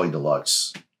got a Tele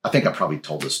Deluxe. I think I probably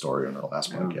told this story on the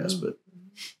last podcast, but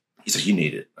he said, you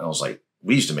need it. And I was like,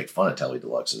 we used to make fun of Tele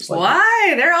Deluxes. Like,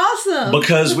 why? They're awesome.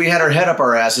 Because we had our head up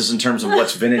our asses in terms of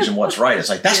what's vintage and what's right. It's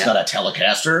like, that's not a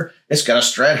Telecaster. It's got a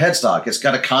Strat headstock. It's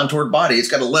got a contoured body. It's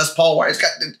got a Les Paul wire.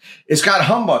 It's got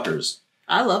humbuckers.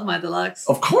 I love my Deluxe.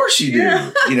 Of course you do.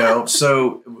 Yeah.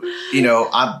 So,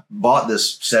 I bought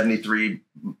this 73.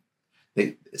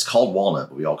 It's called Walnut,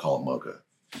 but we all call it Mocha.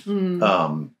 And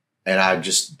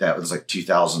that was like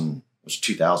 2000. It was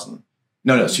 2000.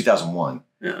 No, it's 2001.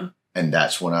 Yeah. And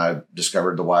that's when I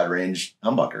discovered the wide range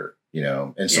humbucker,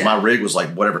 And so my rig was like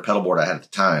whatever pedal board I had at the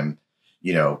time,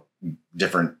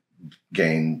 different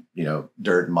gain,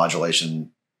 dirt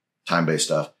modulation, time-based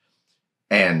stuff,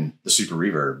 and the super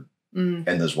reverb and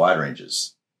those wide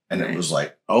ranges. And it was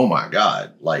like, oh my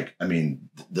God. Like, I mean,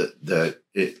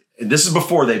 this is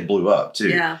before they blew up too.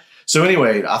 Yeah. So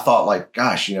anyway, I thought like,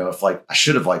 gosh, if like I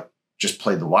should have like just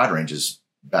played the wide ranges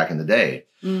back in the day.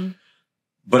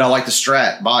 But I like the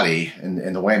Strat body and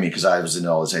the whammy because I was into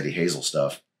all this Eddie Hazel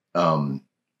stuff. So I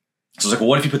was like, well,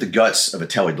 what if you put the guts of a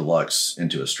Tele Deluxe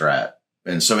into a Strat?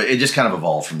 And so it just kind of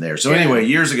evolved from there. So anyway,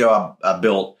 years ago, I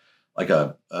built like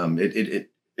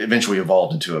it eventually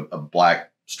evolved into a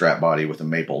black Strat body with a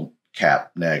maple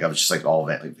cap neck. I was just like all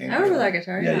Van Cleef. I remember that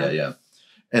guitar. Yeah.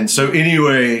 And so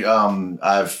anyway,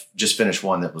 I've just finished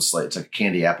one that was like, it's like a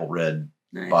candy apple red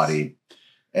body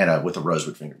and with a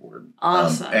rosewood fingerboard.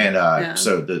 Awesome.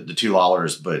 So the two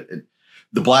Lawlers, but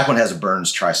the black one has a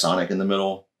Burns Trisonic in the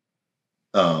middle.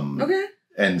 Okay.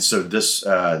 And so this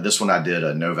one I did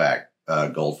a Novak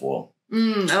gold foil.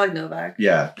 I like Novak.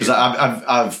 Yeah, because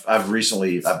I've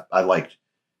recently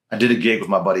I I did a gig with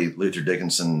my buddy Luther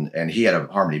Dickinson, and he had a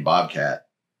Harmony Bobcat,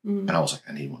 and I was like,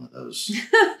 I need one of those.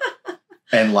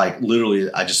 And like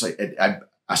literally, I just like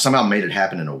I somehow made it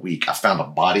happen in a week. I found a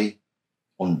body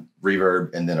on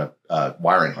Reverb and then a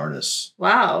wiring harness.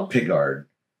 Wow. Pick guard.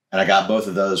 And I got both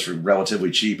of those for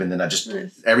relatively cheap. And then I just,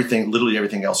 literally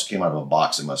everything else came out of a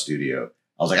box in my studio.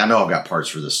 I was like, I know I've got parts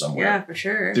for this somewhere. Yeah, for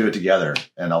sure. Do it together.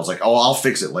 And I was like, oh, I'll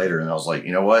fix it later. And I was like,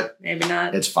 you know what? Maybe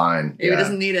not. It's fine. Maybe it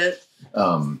doesn't need it.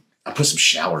 I put some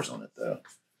showers on it though.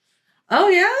 Oh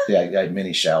yeah? Yeah, I got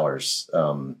mini showers,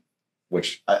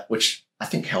 which I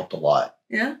think helped a lot.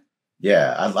 Yeah.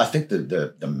 Yeah, I think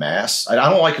the mass, I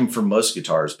don't like them for most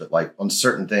guitars, but like on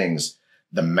certain things,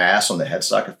 the mass on the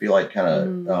headstock, I feel like kind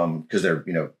of, because they're,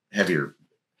 heavier,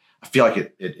 I feel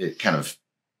like it kind of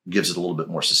gives it a little bit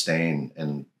more sustain.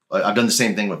 And I've done the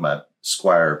same thing with my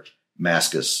Squier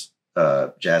Mascus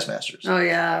Jazz Masters. Oh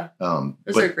yeah.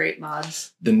 Those are great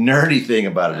mods. The nerdy thing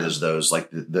about it is those,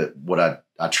 like what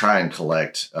I try and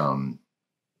collect, all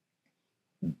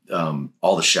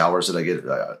the showers that I get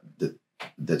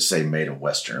that say made in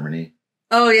West Germany.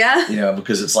 Oh yeah.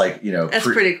 Because it's like, that's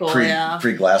pretty cool.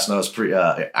 Pre glass nose, pre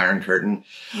Iron Curtain.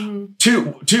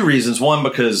 Two reasons. One,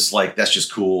 because like, that's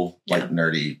just cool, like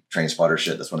nerdy train spotter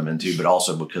shit. That's what I'm into. But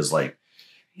also because like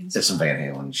it's some Van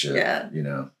Halen shit,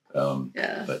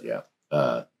 but yeah.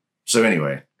 So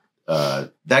anyway,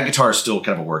 that guitar is still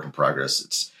kind of a work in progress.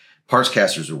 It's parts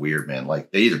casters are weird, man. Like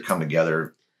they either come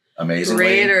together amazingly,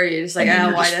 great, or you're just like,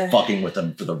 you're just fucking with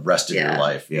them for the rest of your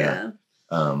life. Yeah.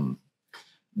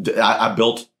 I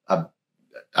built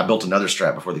another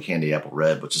Strat before the Candy Apple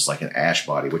Red, which is like an ash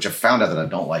body, which I found out that I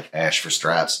don't like ash for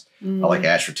Strats. I like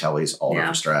ash for Tellys, alder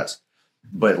for Strats.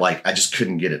 But like, I just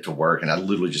couldn't get it to work. And I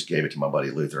literally just gave it to my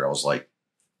buddy Luther. I was like,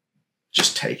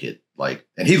 just take it. Like,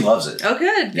 and he loves it. Oh,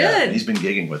 good. Yeah, he's been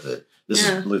gigging with it. This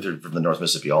is Luther from the North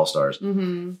Mississippi All-Stars.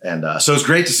 And so it's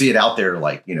great to see it out there,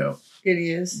 like, good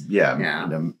use. Yeah.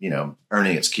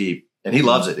 Earning its keep. And he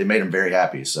loves it. It made him very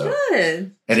happy. So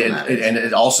good. And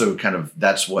it also kind of,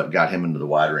 that's what got him into the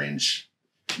wide range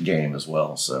game as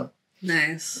well. So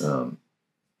nice. But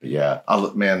yeah,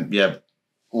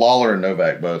 Lawler and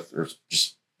Novak both are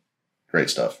just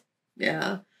great stuff.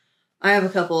 Yeah. I have a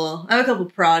couple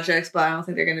projects, but I don't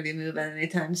think they're going to be moving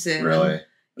anytime soon. Really?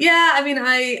 Yeah. I mean,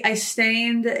 I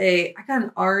stained I got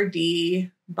an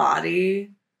RD body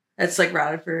that's like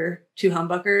routed for 2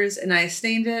 humbuckers, and I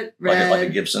stained it red. Like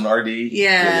a Gibson RD?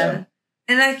 Yeah.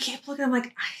 And I kept looking, I'm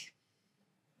like,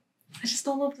 I just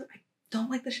don't love I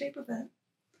don't like the shape of it.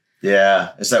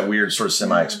 Yeah. It's that weird sort of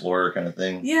semi-explorer kind of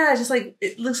thing. Yeah, just like,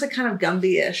 it looks like kind of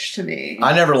Gumby-ish to me.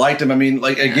 I never liked him. I mean,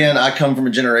 like, again, I come from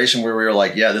a generation where we were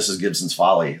like, yeah, this is Gibson's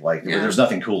folly. Like, there's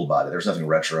nothing cool about it. There was nothing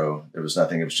retro. There was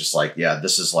nothing. It was just like,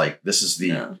 this is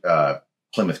the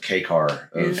Plymouth K-car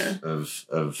of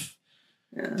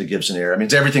the Gibson era. I mean,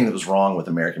 it's everything that was wrong with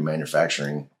American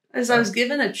manufacturing. As I was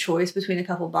given a choice between a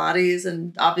couple bodies,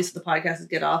 and obviously the podcast is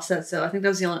Get Offset, so I think that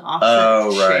was the only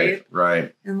offset shape.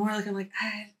 Right. And more like, I'm like,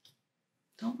 I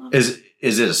don't know. Is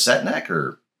it a set neck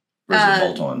or is it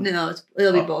bolt on? No,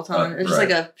 it'll be bolt on. It's just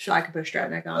like I could put a Strat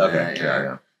neck on it. Okay.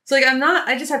 Yeah. So like,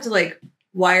 I just have to like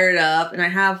wire it up, and I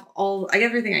have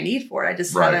everything I need for it. I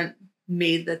just haven't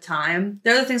made the time.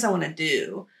 There are other things I want to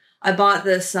do. I bought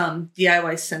this DIY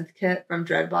synth kit from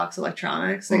Dreadbox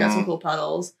Electronics. They got some cool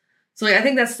pedals. So like, I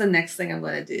think that's the next thing I'm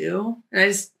going to do. And I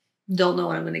just don't know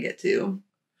when I'm going to get to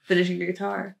finishing your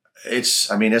guitar.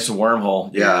 It's a wormhole.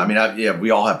 Yeah. I mean,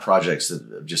 we all have projects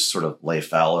that just sort of lay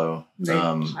fallow. They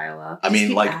pile up. I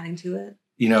mean, like adding to it.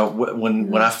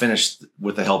 When I finished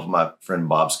with the help of my friend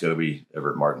Bob Scobie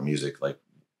over at Martin Music, like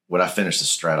when I finished the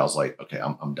Strat, I was like, okay,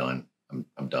 I'm done.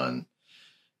 I'm done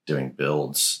doing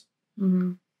builds.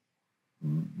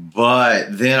 But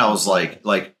then I was like,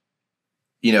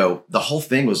 the whole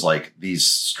thing was like these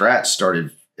Strats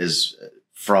started as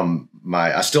from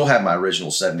I still have my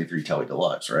original 73 Tele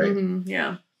Deluxe, right?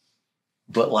 Yeah.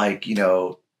 But like,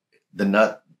 the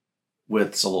nut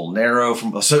width's a little narrow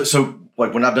so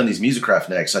like when I've done these Musicraft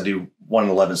necks, I do 1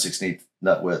 11/16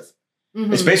 nut width.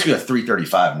 It's basically a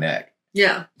 335 neck.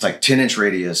 Yeah. It's like 10-inch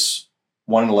radius,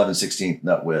 1 11/16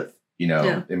 nut width,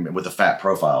 and with a fat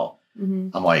profile.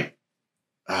 I'm like,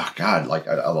 oh God, like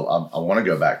I want to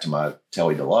go back to my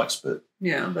Tele Deluxe, but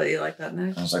but you like that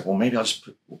neck. I was like, well,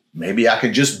 maybe I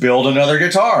could just build another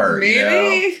guitar.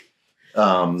 Maybe.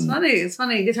 It's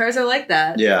funny. Guitars are like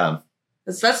that. Yeah.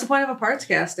 That's the point of a parts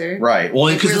caster. Right.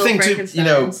 Well, because the thing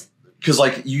too, because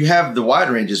like you have the wide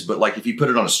ranges, but like if you put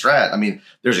it on a Strat, I mean,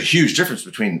 there's a huge difference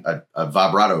between a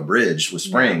vibrato bridge with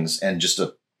springs and just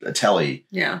a Tele,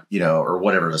 or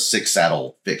whatever, the 6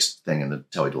 saddle fixed thing in the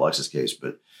Tele Deluxe's case.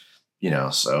 But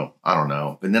So I don't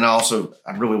know. And then I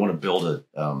really want to build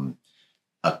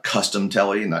a custom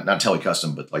telly, not telly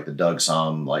custom, but like the Doug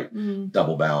Somm, like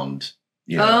double bound.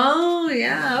 Oh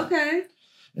yeah. Okay.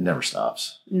 It never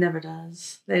stops. Never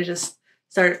does. They just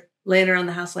start laying around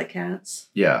the house like cats.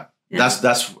 Yeah. That's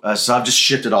so I've just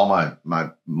shifted all my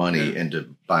money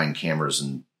into buying cameras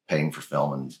and paying for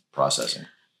film and processing.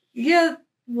 Yeah.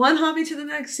 One hobby to the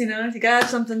next, you gotta have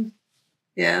something.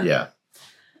 Yeah. Yeah.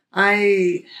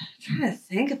 I'm trying to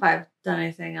think if I've done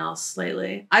anything else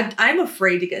lately. I'm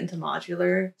afraid to get into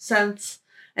modular synths.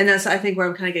 And that's, I think, where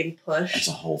I'm kind of getting pushed. It's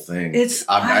a whole thing.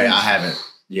 I haven't.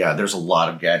 Yeah, there's a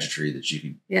lot of gadgetry that you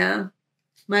can. Yeah.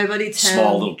 My buddy Tim.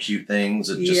 Small little cute things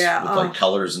that just with like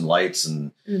colors and lights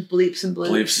and bleeps and bloops.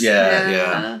 Bleeps,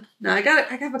 yeah. No, I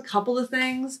have a couple of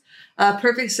things.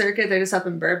 Perfect Circuit, they're just up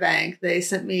in Burbank. They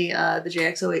sent me the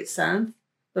JX08 synth,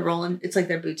 the Roland. It's like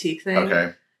their boutique thing.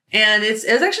 Okay. And it was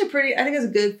actually pretty. I think it's a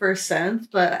good first synth,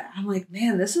 but I'm like,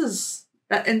 man, this is,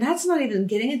 and that's not even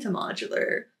getting into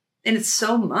modular, and it's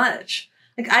so much.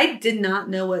 Like, I did not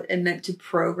know what it meant to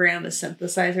program a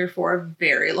synthesizer for a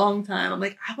very long time. I'm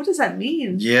like, what does that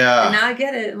mean? Yeah. And now I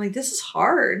get it. I'm like, this is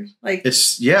hard. Like,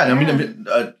 I mean,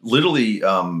 literally,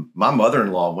 my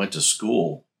mother-in-law went to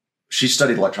school. She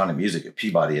studied electronic music at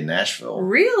Peabody in Nashville.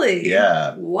 Really?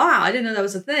 Yeah. Wow. I didn't know that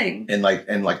was a thing. In like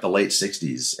the late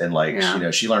 60s.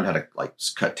 And she learned how to like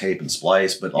cut tape and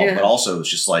splice, but also it's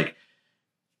just like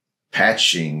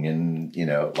patching and,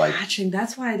 patching.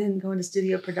 That's why I didn't go into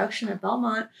studio production at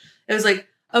Belmont. It was like,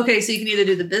 okay, so you can either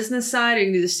do the business side or you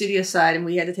can do the studio side. And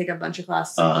we had to take a bunch of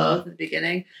classes in both at the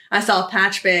beginning. I saw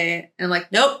Patch Bay and I'm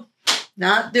like, nope,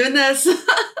 not doing this.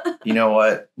 You know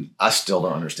what? I still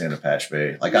don't understand a patch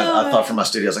bay. Like I thought for my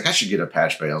studio, I was like, I should get a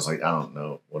patch bay. I was like, I don't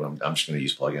know what I'm just going to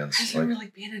use plugins. I just remember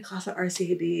like being in a class at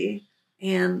RCAB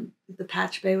and the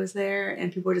patch bay was there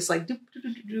and people were just like,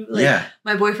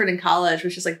 my boyfriend in college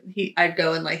was just like, I'd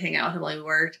go and like hang out with him while he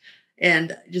worked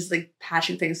and just like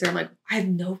patching things there. I'm like, I have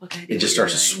no fucking idea. It just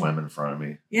starts to swim in front of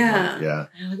me. Yeah. Yeah.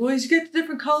 And I'm like, well, you get the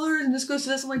different colors and this goes to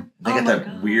this. I'm like, they got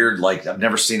that weird, like, I've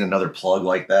never seen another plug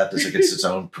like that. That's like it's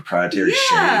own proprietary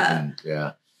shape. And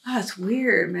Oh, it's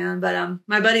weird, man. But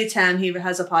my buddy Tim, he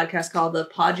has a podcast called the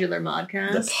Podular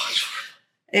Modcast.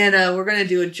 And we're going to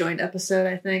do a joint episode,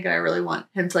 I think. And I really want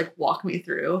him to like walk me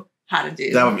through how to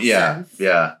do that.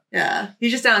 Yeah.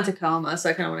 He's just down in Tacoma. So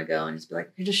I kind of want to go and just be like,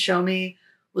 okay, just show me.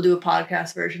 We'll do a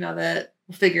podcast version of it.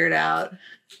 We'll figure it out.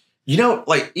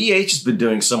 Like EH has been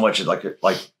doing so much at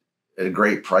at a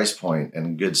great price point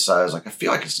and good size. Like I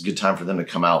feel like it's a good time for them to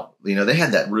come out. They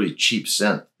had that really cheap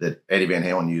synth that Eddie Van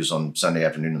Halen used on Sunday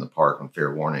afternoon in the park on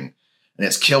Fair Warning, and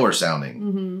it's killer sounding.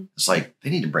 Mm-hmm. It's like they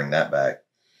need to bring that back.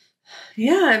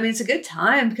 Yeah, I mean it's a good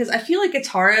time because I feel like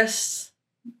guitarists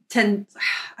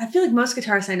I feel like most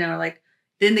guitarists I know are like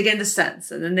then they get into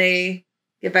synths and then they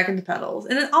get back into pedals.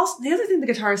 And then also the other thing the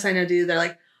guitarists I know do, they're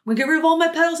like, I'm gonna get rid of all my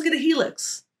pedals and get a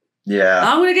Helix. Yeah.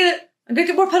 I'm gonna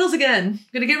get more pedals again. I'm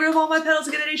gonna get rid of all my pedals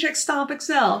and get an HX Stomp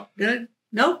XL.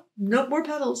 Nope, more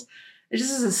pedals. It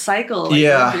just is a cycle.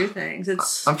 Going through things.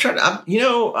 I'm trying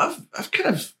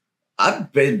to.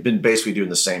 I've been basically doing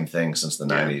the same thing since the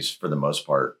 90s for the most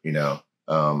part. It's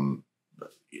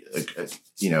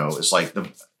like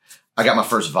I got my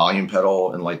first volume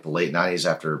pedal in like the late 90s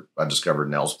after I discovered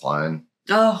Nels Cline.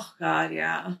 Oh God,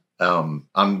 yeah.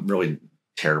 I'm really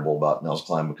terrible about Nels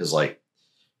Cline because like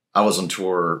I was on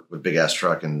tour with Big Ass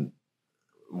Truck and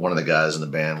one of the guys in the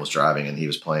band was driving and he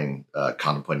was playing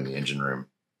Contemplating the Engine Room,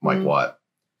 Mike Watt.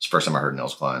 It's the first time I heard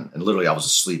Nels Cline. And literally I was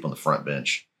asleep on the front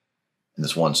bench and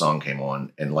this one song came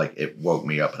on and like it woke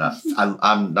me up. And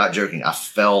I'm not joking. I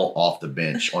fell off the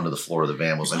bench onto the floor of the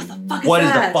van. I was like, what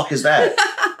the fuck is that?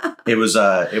 It was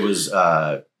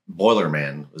Boiler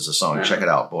Man was the song. Yeah. Check it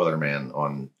out. Boiler Man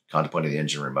on Contemplating the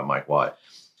Engine Room by Mike Watt.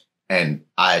 And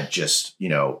I just,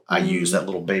 I used that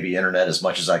little baby internet as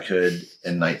much as I could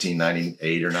in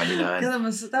 1998 or 99. That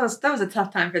was a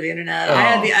tough time for the internet. Oh.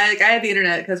 I had the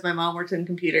internet because my mom worked in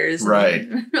computers. Right.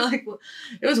 It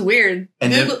was weirard.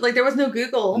 And Google, there was no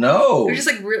Google. No. There was just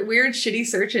like weird, shitty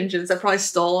search engines that probably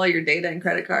stole all your data and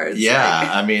credit cards. Yeah.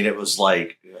 I mean, it was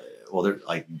like, they're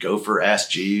like Gopher, Ask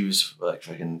Jeeves, like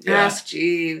fucking Ask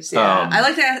Jeeves. Yeah, I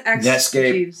like to ask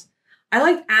Netscape. Jeeves. I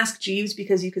like Ask Jeeves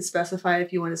because you could specify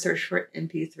if you want to search for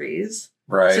MP3s.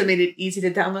 Right. So it made it easy to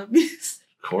download music.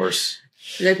 Of course.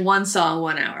 Like one song,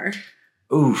 1 hour.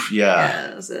 Oof, yeah. Yeah,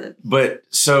 that was it. But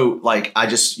so like I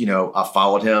just I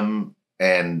followed him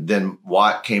and then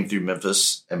Watt came through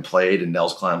Memphis and played and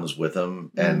Nels Cline was with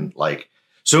him and like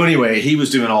so anyway he was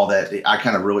doing all that. I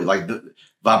kind of really like the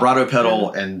vibrato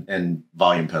pedal and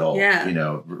volume pedal,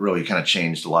 really kind of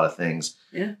changed a lot of things.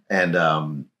 Yeah.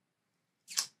 And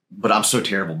but I'm so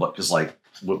terrible, but because like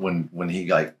when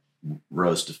he like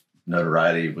rose to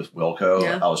notoriety with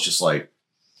Wilco, I was just like,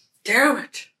 damn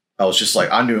it. I was just like,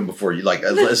 I knew him before you. Like,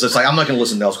 it's just like, I'm not going to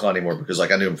listen to Nels Cline anymore because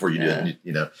like I knew him before you did.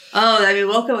 You know. Oh, I mean,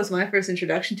 Wilco was my first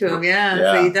introduction to him. Yeah.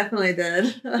 So you definitely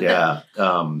did. Yeah.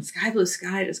 Sky Blue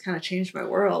Sky just kind of changed my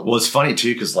world. Well, it's funny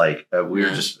too because like we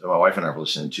were just my wife and I were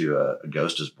listening to A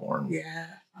Ghost Is Born. Yeah.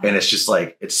 And it's just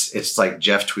like it's like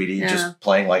Jeff Tweedy just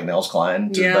playing like Nels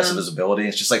Cline to the best of his ability.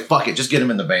 It's just like fuck it, just get him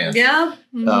in the band. Yeah.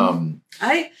 Mm-hmm.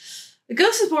 The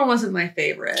Ghost Is Born wasn't my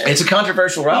favorite. It's a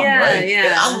controversial album, right?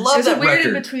 Yeah, I love that record. It's a weird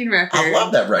in-between record. I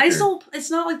love that record. It's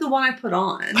not like the one I put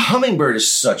on. Hummingbird is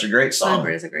such a great song.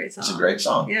 Hummingbird is a great song. It's a great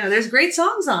song. Yeah, there's great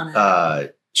songs on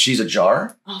it. She's a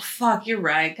Jar. Oh, fuck, you're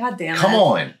right. God damn it. Come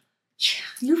on.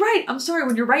 You're right. I'm sorry.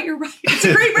 When you're right, you're right. It's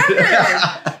a great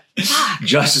record.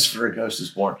 Justice for a Ghost Is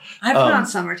Born. I put on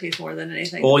Summer Teeth more than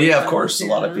anything. Well, yeah, of course. A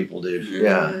lot of people do.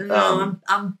 Yeah. No,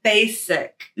 I'm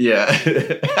basic. Yeah.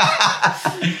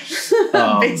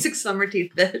 Basic Summer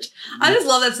Teeth bitch. I just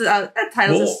love that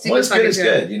title. Well, what's good is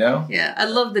good, you know? Yeah. I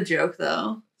love the joke,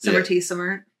 though. Summer Teeth,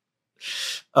 Summer.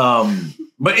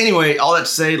 But anyway, all that to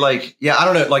say, like, yeah, I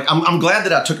don't know. Like, I'm glad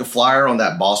that I took a flyer on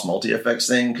that Boss Multi-Effects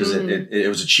thing because it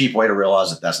was a cheap way to realize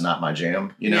that that's not my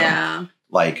jam, you know? Yeah.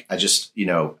 Like, I just, you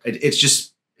know,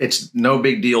 it's no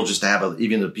big deal just to have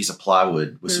even a piece of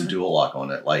plywood with some dual lock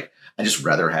on it. Like, I just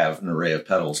rather have an array of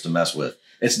pedals to mess with.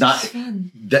 It's not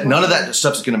that none of that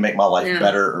stuff's going to make my life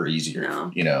better or easier. No.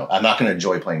 You know, I'm not going to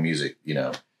enjoy playing music, you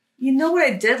know. You know what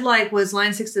I did like was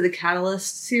Line 6 of the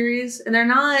Catalyst series, and they're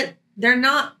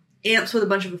not amps with a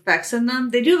bunch of effects in them.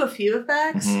 They do have a few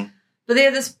effects. Mm-hmm. But they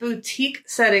have this boutique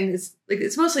setting.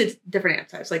 It's mostly different amp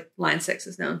types, like Line 6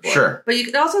 is known for. Sure. But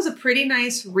it also has a pretty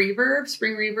nice reverb,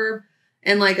 spring reverb,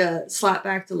 and like a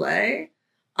slapback delay.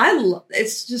 I love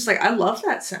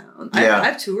that sound. Yeah.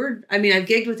 I've toured. I mean, I've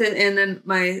gigged with it, and then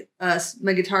my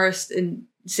guitarist and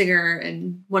singer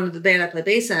and one of the band I play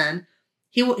bass in,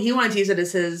 he wanted to use it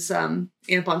as his amp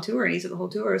on tour, and he used it the whole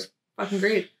tour. It was fucking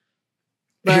great.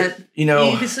 But you know,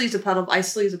 you can still use a pedal. I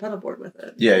still use a pedal board with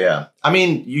it. Yeah, yeah. I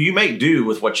mean, you make do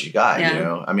with what you got. Yeah. You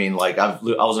know, I mean, like I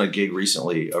was on a gig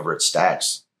recently over at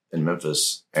Stax in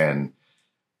Memphis, and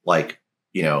like,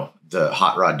 you know, the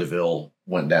Hot Rod DeVille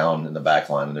went down in the back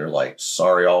line, and they're like,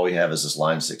 "Sorry, all we have is this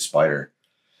Line 6 Spider."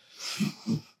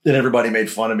 And everybody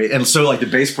made fun of me, and so like the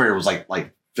bass player was like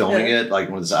filming it like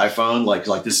with his iPhone, like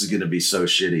this is going to be so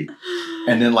shitty.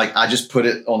 And then like I just put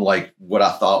it on like what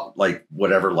I thought like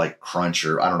whatever like Crunch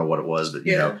or I don't know what it was, but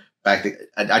you know,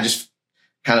 I just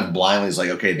kind of blindly was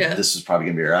like, okay, this is probably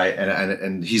gonna be all right.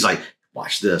 And he's like,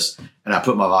 watch this. And I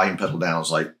put my volume pedal down. I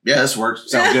was like, yeah, this works.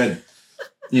 Sounds good.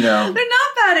 You know, they're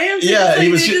not bad amps. Yeah,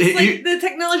 the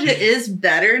technology is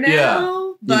better now. Yeah.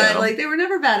 But you know, like they were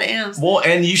never bad amps. Well,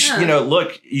 and you should, you know,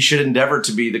 look, you should endeavor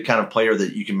to be the kind of player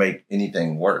that you can make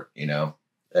anything work. You know,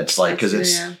 it's like because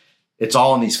it's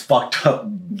all in these fucked up,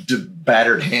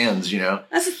 battered hands. You know,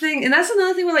 that's the thing, and that's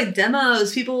another thing with like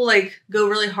demos. People like go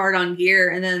really hard on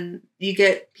gear, and then you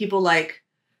get people like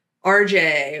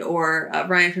RJ or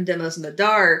Ryan from Demos in the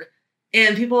Dark,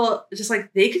 and people just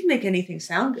like they could make anything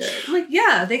sound good. I'm like,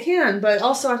 yeah, they can, but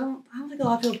also I don't think a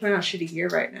lot of people put out shitty gear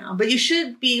right now. But you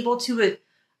should be able to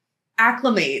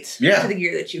acclimate to the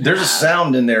gear that you There's a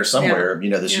sound in there somewhere, you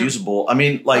know, that's usable. I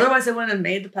mean, like... Otherwise, they wouldn't have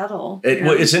made the pedal.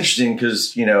 Well, it's interesting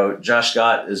because, you know, Josh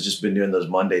Scott has just been doing those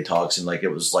Monday talks and, like, it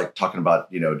was, like, talking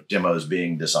about, you know, demos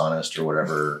being dishonest or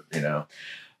whatever, you know.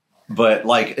 But,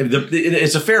 like,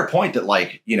 it's a fair point that,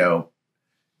 like, you know,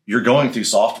 you're going through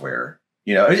software.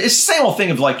 You know, it's the same old thing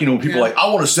of, like, you know, when people are like, I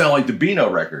want to sound like the Beano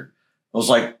record. I was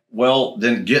like, well,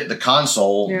 then get the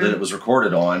console that it was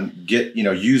recorded on,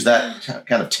 use that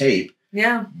kind of tape.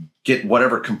 Yeah. Get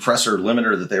whatever compressor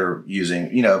limiter that they were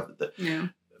using, you know.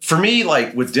 For me,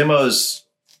 like with demos,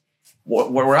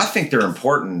 where I think they're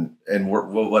important and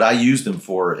what I use them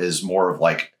for is more of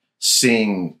like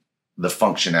seeing the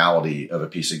functionality of a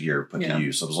piece of gear put to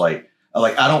use. So it was like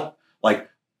I don't like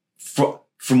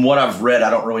from what I've read, I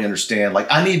don't really understand. Like,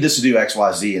 I need this to do X,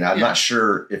 Y, Z, and I'm not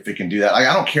sure if it can do that. Like,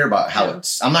 I don't care about how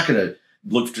it's. I'm not going to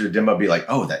look through the demo and be like,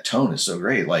 oh, that tone is so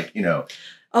great. Like, you know.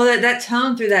 Oh, that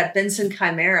tone through that Benson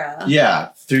Chimera. Yeah,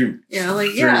 through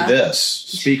this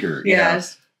speaker. You know?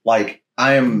 Like,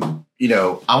 I am, you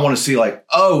know, I want to see like,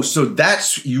 oh, so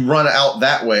that's, you run out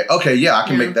that way. Okay, yeah, I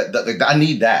can make that. I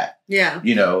need that. Yeah.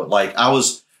 You know, like I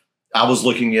was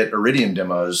looking at Iridium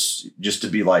demos just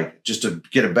to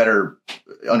get a better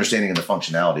understanding of the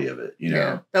functionality of it, you know.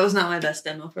 Yeah, that was not my best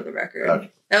demo for the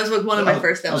record. That was one of my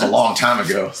first demos. That was a long time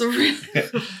ago. So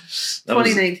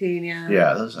 2019,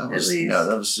 yeah.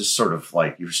 That was just sort of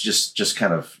like, you was just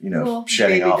kind of, you know,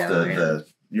 shedding off the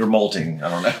you're molting. I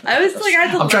don't know. I was like,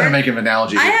 I'm trying to make an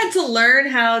analogy. I had to learn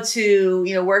how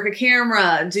to, work a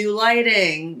camera, do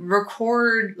lighting,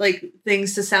 record like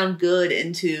things to sound good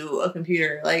into a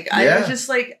computer. Like I was just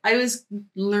like, I was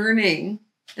learning.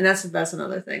 And that's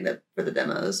another thing that for the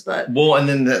demos, but and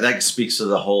then that speaks to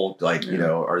the whole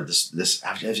or this.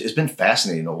 It's been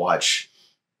fascinating to watch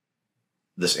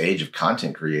this age of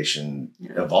content creation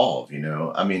evolve.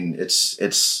 I mean,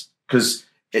 it's because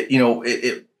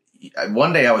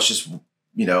one day I was just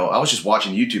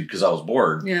watching YouTube because I was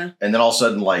bored, and then all of a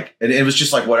sudden and it was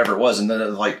just like whatever it was, and then it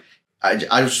was I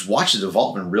just watched it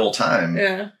evolve in real time,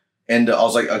 and I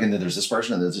was like, okay, then there's this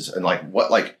person and this and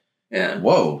what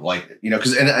whoa,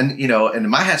 because and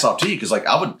my hat's off to you because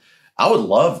I would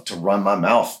love to run my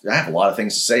mouth. I have a lot of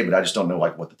things to say, but I just don't know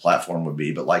what the platform would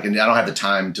be. But and I don't have the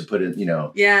time to put it.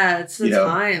 Yeah, it's the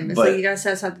time. It's you guys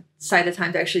have to set aside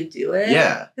time to actually do it.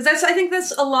 Yeah, because I think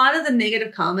that's a lot of the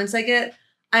negative comments I get.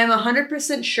 I am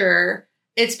 100% sure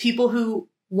it's people who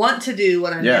want to do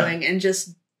what I'm doing and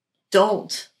just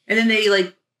don't, and then they are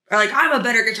like, I'm a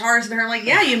better guitarist than her. I'm like,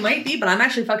 yeah, you might be, but I'm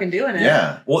actually fucking doing it.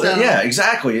 Yeah. Well, yeah,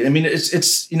 exactly. I mean,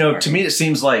 it's to me, it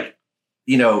seems like,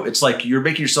 it's like you're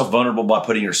making yourself vulnerable by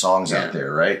putting your songs out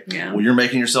there, right? Yeah. Well, you're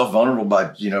making yourself vulnerable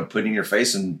by, putting your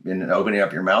face and opening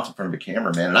up your mouth in front of a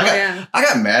camera, man. And I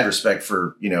got mad respect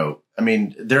for, I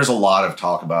mean, there's a lot of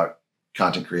talk about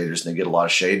content creators and they get a lot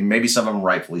of shade. Maybe some of them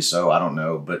rightfully so. I don't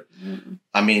know. But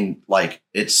I mean,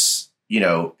 it's,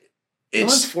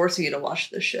 someone's forcing you to watch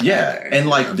this shit. Yeah. And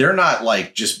they're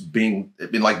not just being,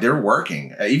 they're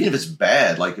working, even if it's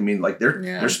bad.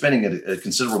 They're spending a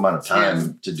considerable amount of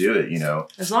time to do it,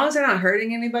 As long as they're not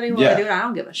hurting anybody while they do it, I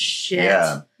don't give a shit.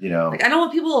 Yeah. I don't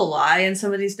want people to lie in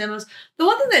some of these demos. The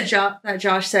one thing that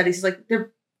Josh said, he's like,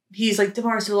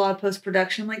 DeMars do a lot of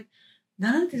post-production. I'm like,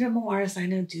 none of the demo artists I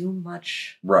know do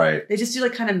much. Right. They just do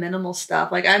kind of minimal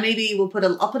stuff. I maybe will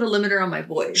I'll put a limiter on my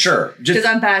voice. Sure. Because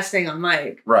I'm bad staying on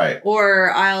mic. Right.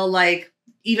 Or I'll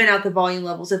even out the volume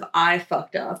levels if I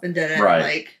fucked up and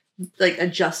didn't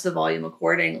adjust the volume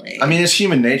accordingly. I mean, it's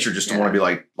human nature just to want to be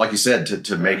like you said,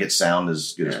 to make it sound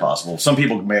as good as possible. Some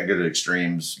people may get at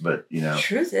extremes, but The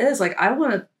truth is, I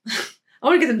want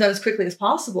to get them done as quickly as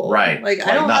possible. Right.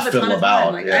 I don't have a ton of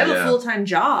time. I have a full-time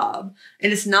job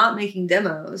and it's not making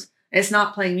demos and it's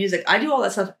not playing music. I do all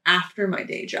that stuff after my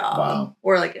day job. Wow.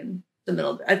 Or in the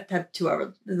middle I have 2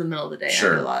 hours in the middle of the day.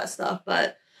 Sure. I do a lot of stuff.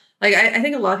 But I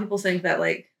think a lot of people think that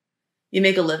you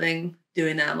make a living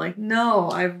doing that. I'm like,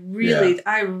 no, I really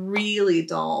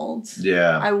don't.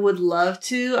 Yeah. I would love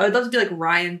to. I would love to be like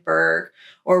Ryan Burke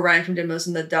or Ryan from Demos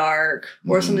in the Dark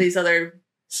or some of these other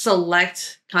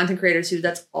select content creators who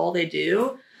that's all they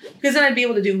do, because then I'd be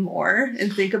able to do more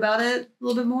and think about it a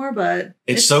little bit more. But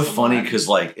it's so funny because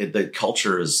the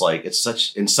culture is it's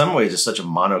such, in some ways it's such a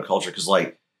monoculture because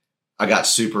I got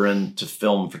super into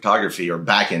film photography or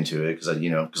back into it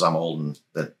because I'm old and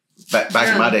that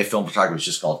back in my day film photography was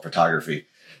just called photography,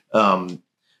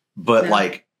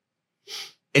 but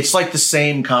it's the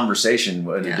same conversation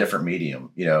in a different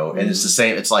medium, and it's the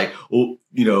same. It's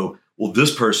well,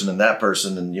 this person and that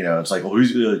person, and it's well,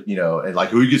 who's and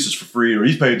who gets this for free, or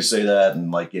he's paid to say that,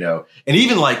 and and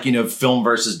even film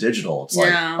versus digital. It's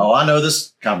oh, I know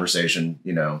this conversation,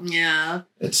 Yeah,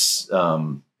 it's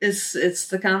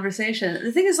the conversation.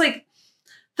 The thing is,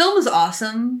 film is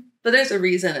awesome, but there's a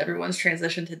reason everyone's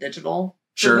transitioned to digital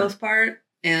for the most part,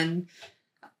 and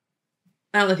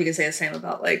I don't know if you can say the same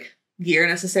about gear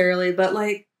necessarily, but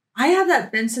I have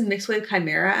that Benson Mixwave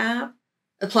Chimera app,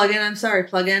 a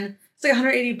plugin. It's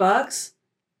 $180.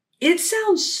 It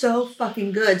sounds so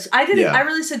fucking good. I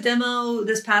released a demo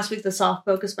this past week, the Soft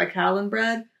Focus by Cattle and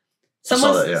Bread.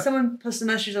 Someone posted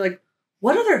a message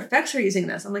what other effects are you using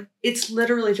this? I'm like, it's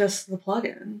literally just the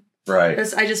plugin. Right.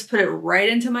 I just put it right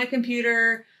into my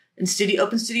computer and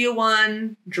open Studio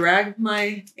One, drag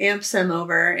my amp sim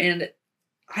over, and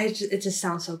it just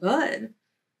sounds so good.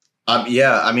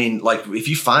 Yeah, I mean, if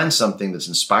you find something that's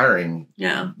inspiring,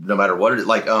 no matter what it is,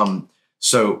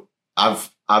 so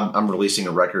I'm releasing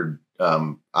a record.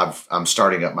 I'm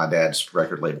starting up my dad's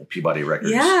record label, Peabody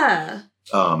Records. Yeah.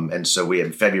 And so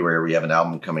in February we have an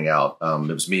album coming out.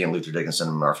 It was me and Luther Dickinson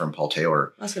and our friend Paul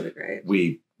Taylor. That's gonna be great.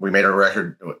 We made a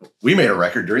record. We made a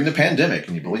record during the pandemic.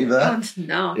 Can you believe that?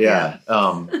 No. Yeah.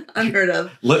 Unheard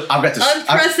of. I've got this.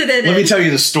 Unprecedented. Let me tell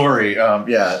you the story.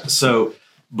 Yeah. So,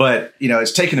 but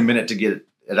it's taken a minute to get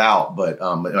it out, but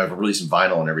I've released some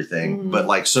vinyl and everything. Mm-hmm.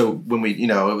 But so when we, it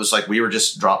was we were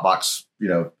just Dropbox.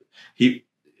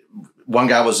 One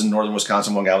guy was in northern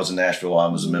Wisconsin, one guy was in Nashville,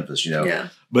 one was in Memphis. Yeah.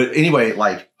 But anyway,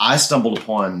 I stumbled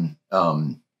upon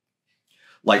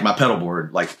like my pedal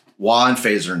board, like wah and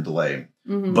phaser and delay.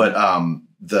 But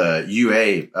the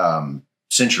UA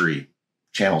Century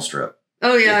channel strip.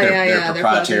 Oh yeah, their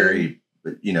proprietary,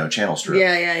 channel strip.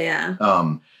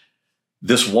 Yeah.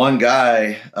 This one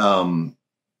guy,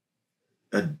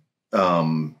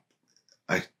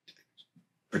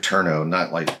 Paterno,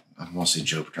 not like I don't want to say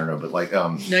Joe Paterno, but like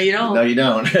no, you don't. No, you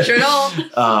don't. Sure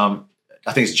don't.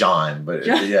 I think it's John, but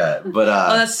yeah, but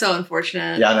oh, that's so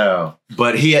unfortunate. Yeah, I know.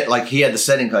 But he had the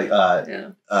setting like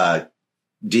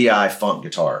DI funk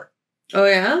guitar. Oh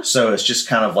yeah. So it's just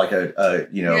kind of like a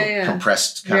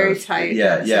compressed kind very of tight.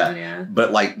 Yeah.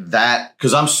 But like that,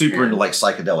 because I'm super into like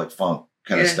psychedelic funk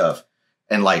kind of stuff,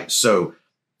 and like so,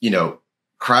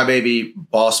 Crybaby,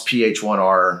 Boss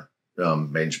PH1R,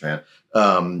 made in Japan,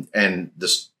 and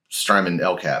this Strymon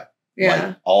El Cap,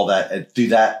 like all that, and through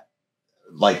that.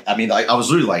 Like, I mean, I was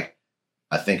literally like,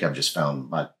 I think I've just found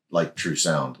my like true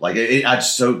sound. Like I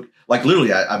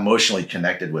emotionally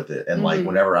connected with it. And like,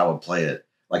 whenever I would play it,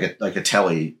 like a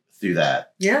telly through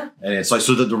that. Yeah. And it's like,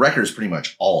 so the record is pretty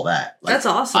much all that. Like, that's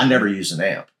awesome. I never used an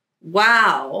amp.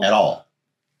 Wow. At all.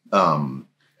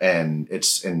 And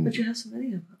but you have so many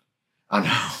of them.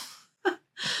 I know.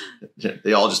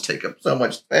 They all just take up so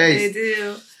much space. They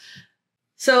do.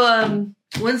 So,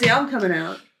 when's the album coming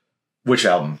out? Which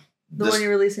album? The one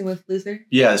you're releasing with Luther?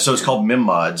 Yeah, so it's called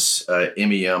MEMMODS,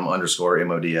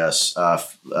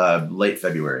 MEM_MODS, late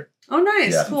February. Oh,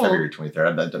 nice. Yeah, cool. February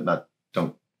 23rd.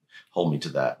 Don't hold me to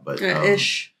that, but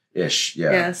ish, yeah.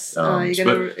 Yes.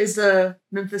 Is the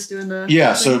Memphis doing the?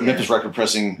 Yeah, so Memphis Record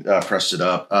Pressing pressed it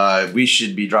up. We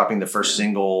should be dropping the first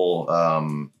single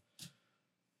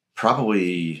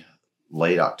probably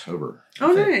late October.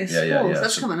 Oh, nice. Yeah. So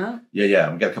that's coming up.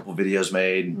 Yeah. We got a couple videos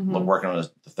made. I'm working on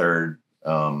the third.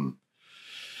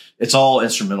 It's all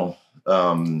instrumental.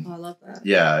 I love that.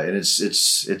 Yeah, and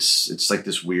it's like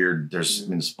this weird. There's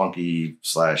it's funky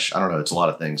 / I don't know. It's a lot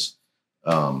of things.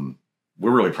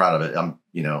 We're really proud of it.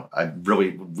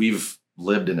 We've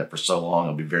lived in it for so long.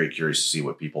 I'll be very curious to see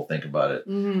what people think about it.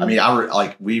 I mean,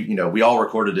 we all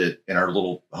recorded it in our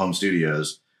little home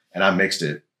studios, and I mixed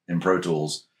it in Pro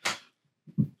Tools.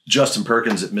 Justin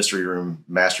Perkins at Mystery Room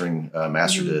mastered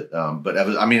it. But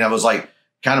I was like.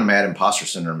 Kind of mad imposter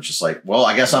syndrome. It's just like, well,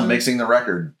 I guess I'm mixing the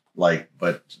record. Like,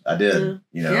 but I did,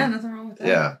 Yeah, nothing wrong with that.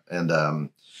 Yeah. And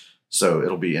so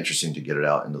it'll be interesting to get it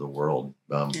out into the world.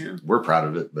 We're proud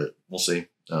of it, but we'll see.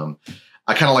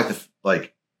 I kind of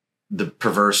like the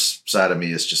perverse side of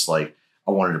me is just like,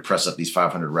 I wanted to press up these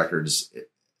 500 records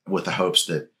with the hopes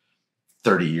that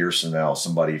 30 years from now,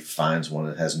 somebody finds one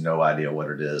that has no idea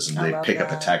what it is. And they pick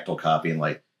up a tactile copy and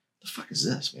like, the fuck is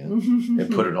this, man?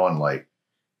 And put it on like,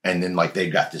 and then like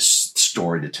they've got this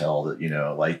story to tell that,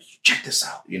 like, check this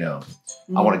out, I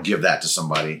want to give that to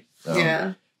somebody.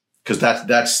 Because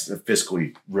that's a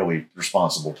fiscally really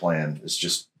responsible plan. It's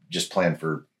just plan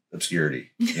for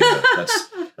obscurity.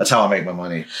 That's how I make my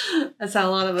money. That's how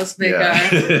a lot of us make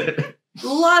our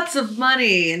lots of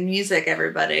money in music,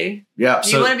 everybody. Yeah.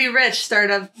 You want to be rich, start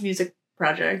a music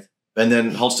project. And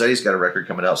then Hold Steady's got a record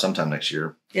coming out sometime next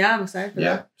year. Yeah, I'm excited for that.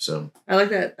 Yeah. So I like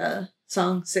that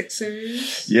song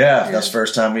Sixers. Yeah, that's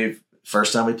first time we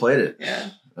played it.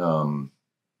 Yeah. I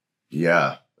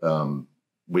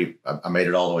made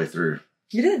it all the way through.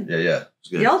 You did. Yeah.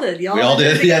 We all did. We all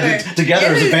did. Together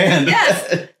as a band.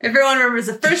 Yes. Everyone remembers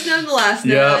the first note and the last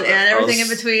note, and everything in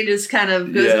between just kind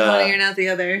of goes in one ear and out the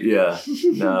other. Yeah.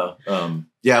 No.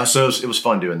 So it was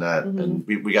fun doing that, and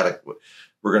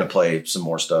we're gonna play some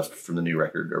more stuff from the new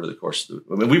record over the course of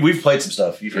we've played some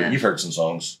stuff. You've heard some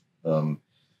songs.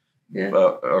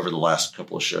 Over the last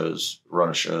couple of run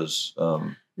of shows.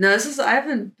 No, I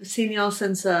haven't seen y'all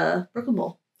since Brooklyn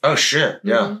Bowl. Oh shit!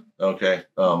 Yeah. Okay.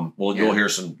 You'll hear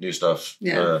some new stuff.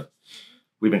 Yeah.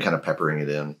 We've been kind of peppering it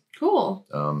in. Cool.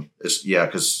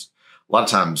 Because a lot of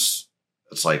times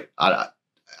it's like I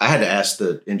had to ask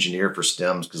the engineer for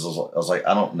stems because I was like,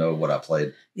 I don't know what I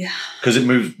played. Yeah. Because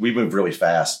we moved really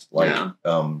fast, with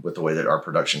the way that our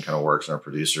production kind of works and our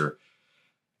producer,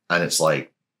 and it's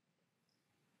like.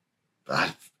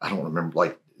 I don't remember.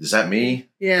 Like, is that me?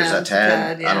 Yeah. Or is that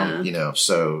Tad? I don't.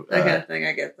 So that kind of thing.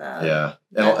 I get that. Yeah,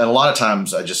 and a lot of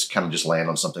times I just kind of just land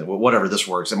on something. Well, whatever, this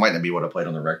works. It might not be what I played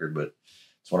on the record, but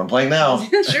it's what I'm playing now.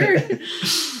 Sure.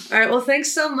 All right. Well,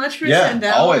 thanks so much for sitting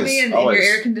down with me in your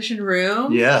air conditioned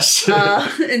room. Yes.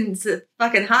 And it's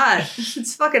fucking hot.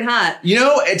 It's fucking hot.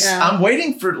 I'm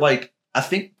waiting for I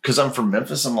think because I'm from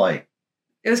Memphis. I'm like.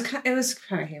 It was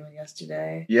kind of humid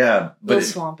yesterday. Yeah, but a little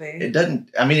swampy. It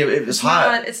doesn't. I mean, it was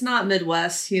hot. It's not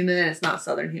Midwest humid. It's not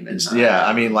Southern humid. Yeah,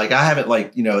 I mean, like I haven't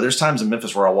there's times in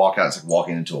Memphis where I walk out. It's like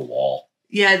walking into a wall.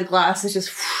 Yeah, the glass is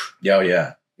just.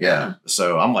 Yeah, Yeah.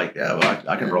 So I'm like, well,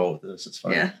 I can roll with this. It's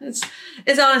fine. Yeah.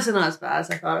 It's honestly not as bad as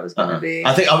I thought it was going to be.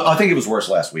 I think it was worse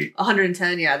last week.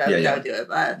 110. Yeah. That would do it.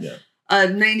 But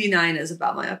 99 is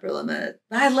about my upper limit.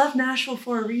 But I love Nashville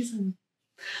for a reason.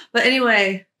 But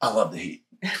anyway. I love the heat.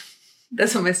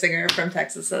 That's what my singer from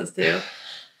Texas says too.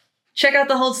 Check out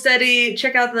the Hold Steady.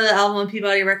 Check out the album on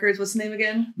Peabody Records. What's the name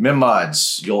again? Mem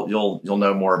Mods. You'll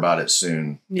know more about it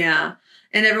soon. Yeah.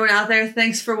 And everyone out there,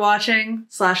 thanks for watching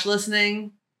 /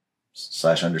 listening /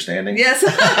 understanding. Yes.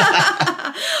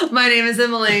 My name is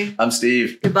Emily. I'm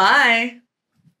Steve. Goodbye.